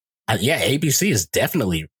there. ABC is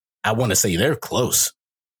definitely, I want to say they're close.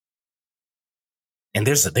 And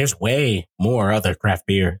there's way more other craft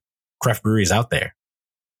breweries out there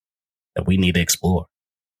that we need to explore.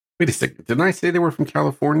 Wait a second. Didn't I say they were from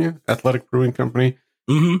California? Athletic Brewing Company?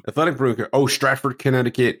 Mm-hmm. Athletic Brewing Company. Oh, Stratford,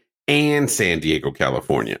 Connecticut and San Diego,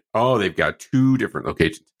 California. Oh, they've got two different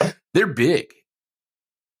locations. They're big.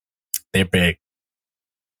 They're big.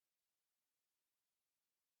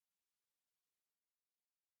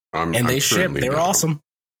 And they ship. They're awesome.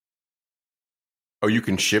 Oh, you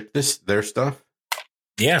can ship their stuff?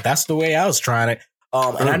 Yeah, that's the way I was trying it.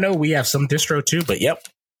 And I know we have some distro too, but yep,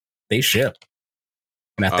 they ship.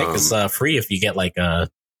 And I think it's free if you get like 2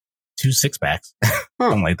 6-packs,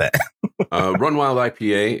 something like that. Run Wild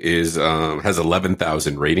IPA has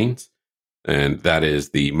 11,000 ratings, and that is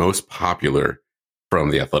the most popular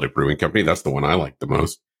from the Athletic Brewing Company. That's the one I like the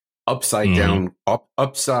most. Upside Dawn.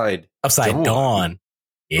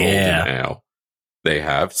 Yeah. Golden Ale. They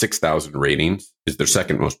have 6,000 ratings. Is their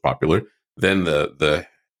second most popular. Then the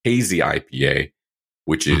Hazy IPA,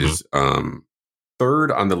 which is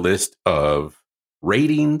third on the list of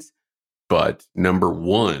ratings, but number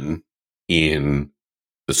one in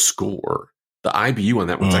the score. The IBU on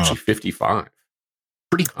that one's actually 55.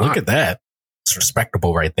 Pretty high. Look at that. It's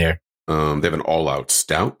respectable right there. They have an all-out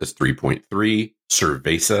stout that's 3.3.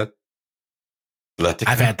 Cerveza.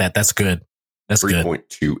 I've had that. That's good. That's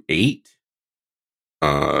 3.28.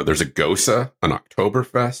 There's a Gosa, an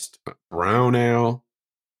Oktoberfest, a brown ale.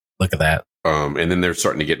 Look at that. And then they're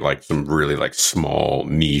starting to get like some really like small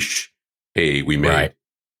niche. Hey, we made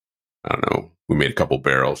I don't know. We made a couple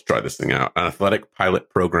barrels. Try this thing out. An Athletic Pilot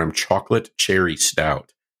Program Chocolate Cherry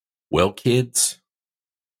Stout. Well, kids,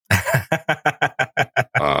 I'd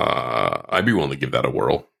be willing to give that a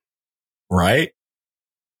whirl. Right?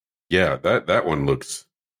 Yeah, that one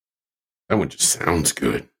just sounds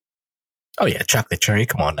good. Oh, yeah. Chocolate cherry.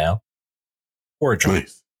 Come on now. Or a drink.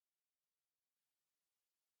 Nice.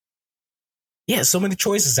 Yeah, so many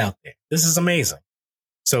choices out there. This is amazing.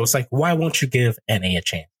 So it's like, why won't you give NA a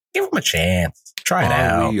chance? Give them a chance. Try it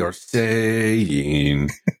out. All we are saying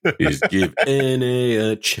is give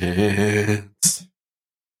NA a chance.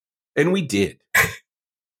 And we did.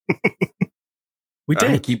 We I'm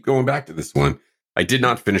going to did. keep going back to this one. I did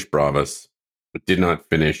not finish Bravas. I did not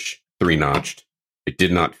finish Three Notched. I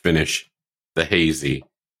did not finish the Hazy.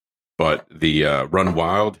 But the Run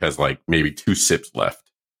Wild has like maybe 2 sips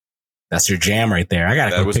left. That's your jam right there. I got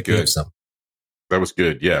to go pick up some. That was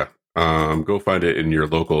good, yeah. Go find it in your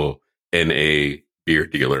local NA beer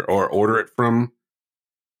dealer or order it from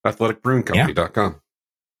athleticbrewingcompany.com.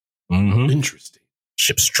 Mm-hmm. Interesting.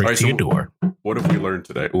 Ship straight to your door. What have we learned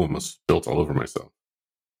today? Oh, almost spilled all over myself.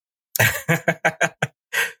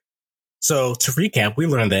 So to recap, we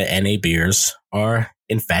learned that NA beers are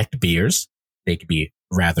in fact beers. They can be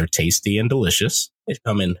rather tasty and delicious. They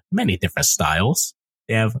come in many different styles.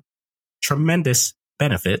 They have tremendous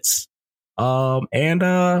benefits.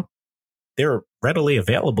 And they're readily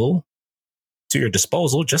available to your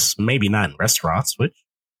disposal, just maybe not in restaurants, which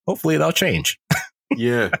hopefully they'll change.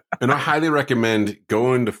 Yeah. And I highly recommend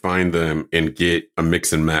going to find them and get a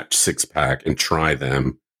mix and match 6-pack and try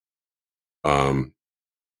them.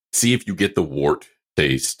 See if you get the wort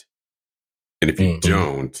taste. And if you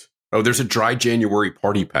don't, there's a dry January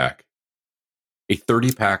party pack. A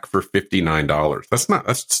 30-pack for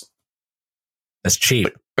 $59. That's cheap.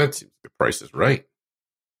 That seems the price is right.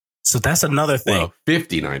 So that's another thing. Well,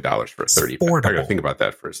 $59 for a 30-pack. I got to think about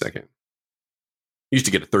that for a second. Used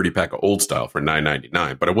to get a 30-pack of Old Style for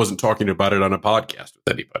 $9.99, but I wasn't talking about it on a podcast with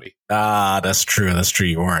anybody. That's true. That's true.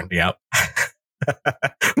 You weren't. Yep.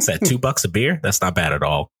 Is that $2 a beer? That's not bad at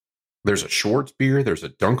all. There's a Schwartz beer. There's a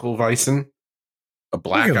Dunkelweizen, a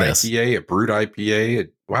black IPA, a brewed IPA.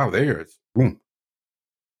 Wow, there's boom.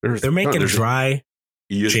 They're making dry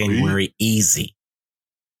January easy.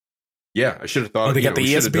 Yeah, I should have thought. They got the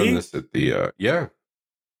ESB? Should have done this at the. Yeah.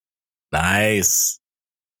 Nice.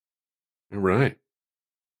 All right.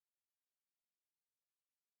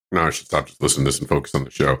 No, I should stop just listening to this and focus on the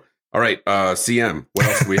show. All right, CM, what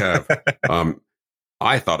else do we have?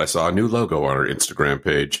 I thought I saw a new logo on our Instagram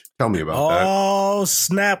page. Tell me about that. Oh,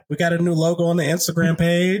 snap. We got a new logo on the Instagram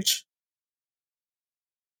page.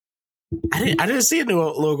 I didn't see a new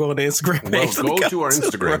logo on the Instagram page. Well, go to our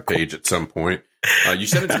Instagram page at some point. You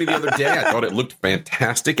sent it to me the other day. I thought it looked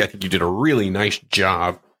fantastic. I think you did a really nice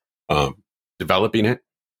job developing it,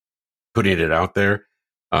 putting it out there,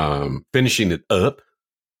 finishing it up.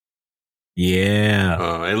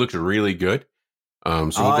 Yeah. It looks really good. So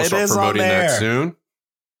we'll start promoting that soon.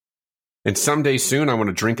 And someday soon, I want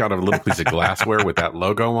to drink out of a little piece of glassware with that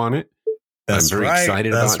logo on it. I'm very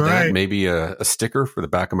excited about that. Maybe a sticker for the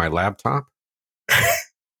back of my laptop.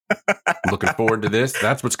 Looking forward to this.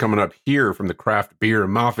 That's what's coming up here from the Craft Beer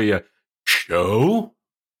Mafia show.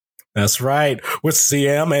 That's right. With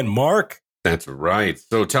CM and Mark. That's right.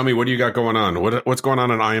 So tell me, what do you got going on? What's going on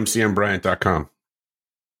imcmbryant.com?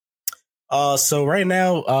 So right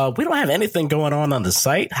now, we don't have anything going on the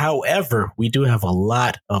site. However, we do have a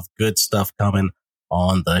lot of good stuff coming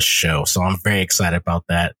on the show. So I'm very excited about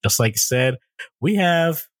that. Just like you said, we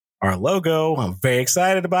have our logo. I'm very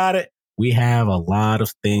excited about it. We have a lot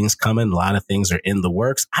of things coming. A lot of things are in the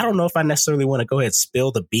works. I don't know if I necessarily want to go ahead and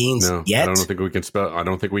spill the beans yet. I don't think we can spill. I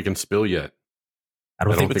don't think we can spill yet. I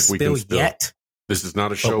don't think we can spill yet. This is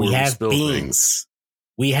not a show where we spill things.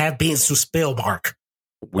 We have beans to spill, Mark.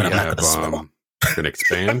 We have gonna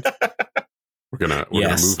expand. We're gonna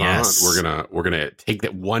move on. We're gonna take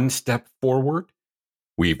that one step forward.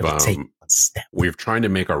 We're trying to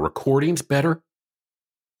make our recordings better.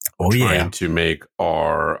 Trying to make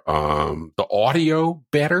our the audio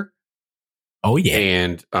better. Oh yeah.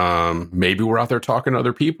 And maybe we're out there talking to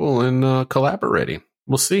other people and collaborating.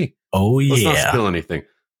 We'll see. Oh yeah. Let's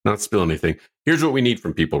not spill anything. Here's what we need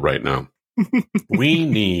from people right now. We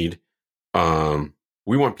need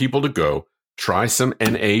we want people to go try some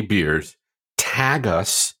NA beers, tag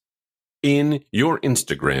us in your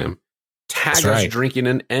Instagram, tag us drinking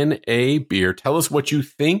an NA beer. Tell us what you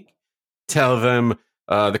think. Tell them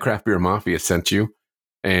the Craft Beer Mafia sent you.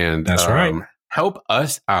 And that's right. Help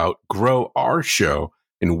us out, grow our show,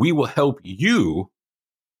 and we will help you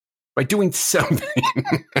by doing something.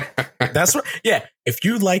 That's what, yeah. If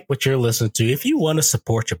you like what you're listening to, if you want to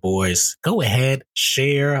support your boys, go ahead,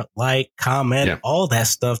 share, like, comment, all that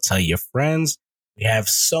stuff. Tell your friends. We have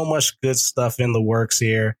so much good stuff in the works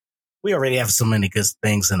here. We already have so many good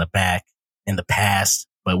things in the past,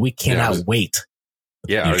 but we cannot wait.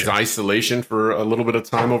 Yeah, I was in isolation for a little bit of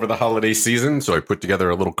time over the holiday season, so I put together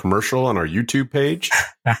a little commercial on our YouTube page.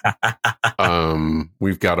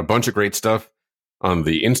 We've got a bunch of great stuff on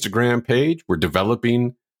the Instagram page. We're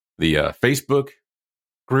developing the Facebook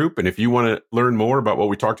group, and if you want to learn more about what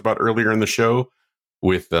we talked about earlier in the show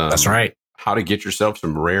with that's right, how to get yourself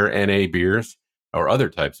some rare NA beers or other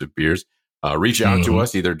types of beers, reach out to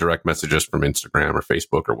us, either direct message us from Instagram or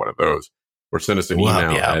Facebook or one of those, or send us an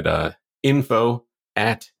email at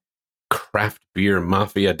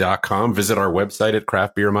info@craftbeermafia.com. Visit our website at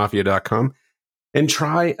craftbeermafia.com and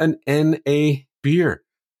try an NA beer.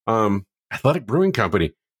 Athletic Brewing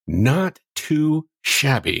Company, not too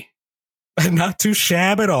shabby. Not too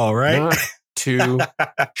shabby at all, right? Not too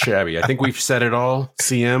shabby. I think we've said it all.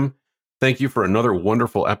 CM, thank you for another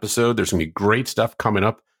wonderful episode. There's going to be great stuff coming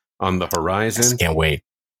up on the horizon. Yes, can't wait.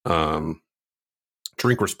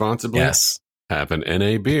 Drink responsibly. Yes. Have an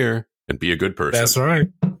NA beer and be a good person. That's right.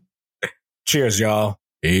 Cheers, y'all.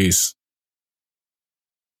 Peace.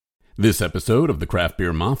 This episode of the Craft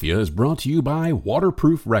Beer Mafia is brought to you by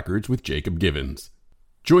Waterproof Records with Jacob Givens.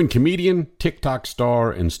 Join comedian, TikTok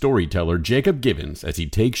star, and storyteller Jacob Givens as he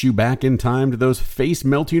takes you back in time to those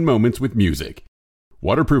face-melting moments with music.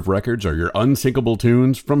 Waterproof Records are your unsinkable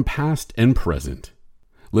tunes from past and present.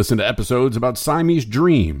 Listen to episodes about Siamese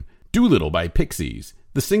Dream, Doolittle by Pixies,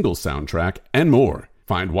 the Singles soundtrack, and more.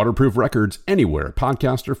 Find Waterproof Records anywhere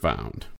podcasts are found.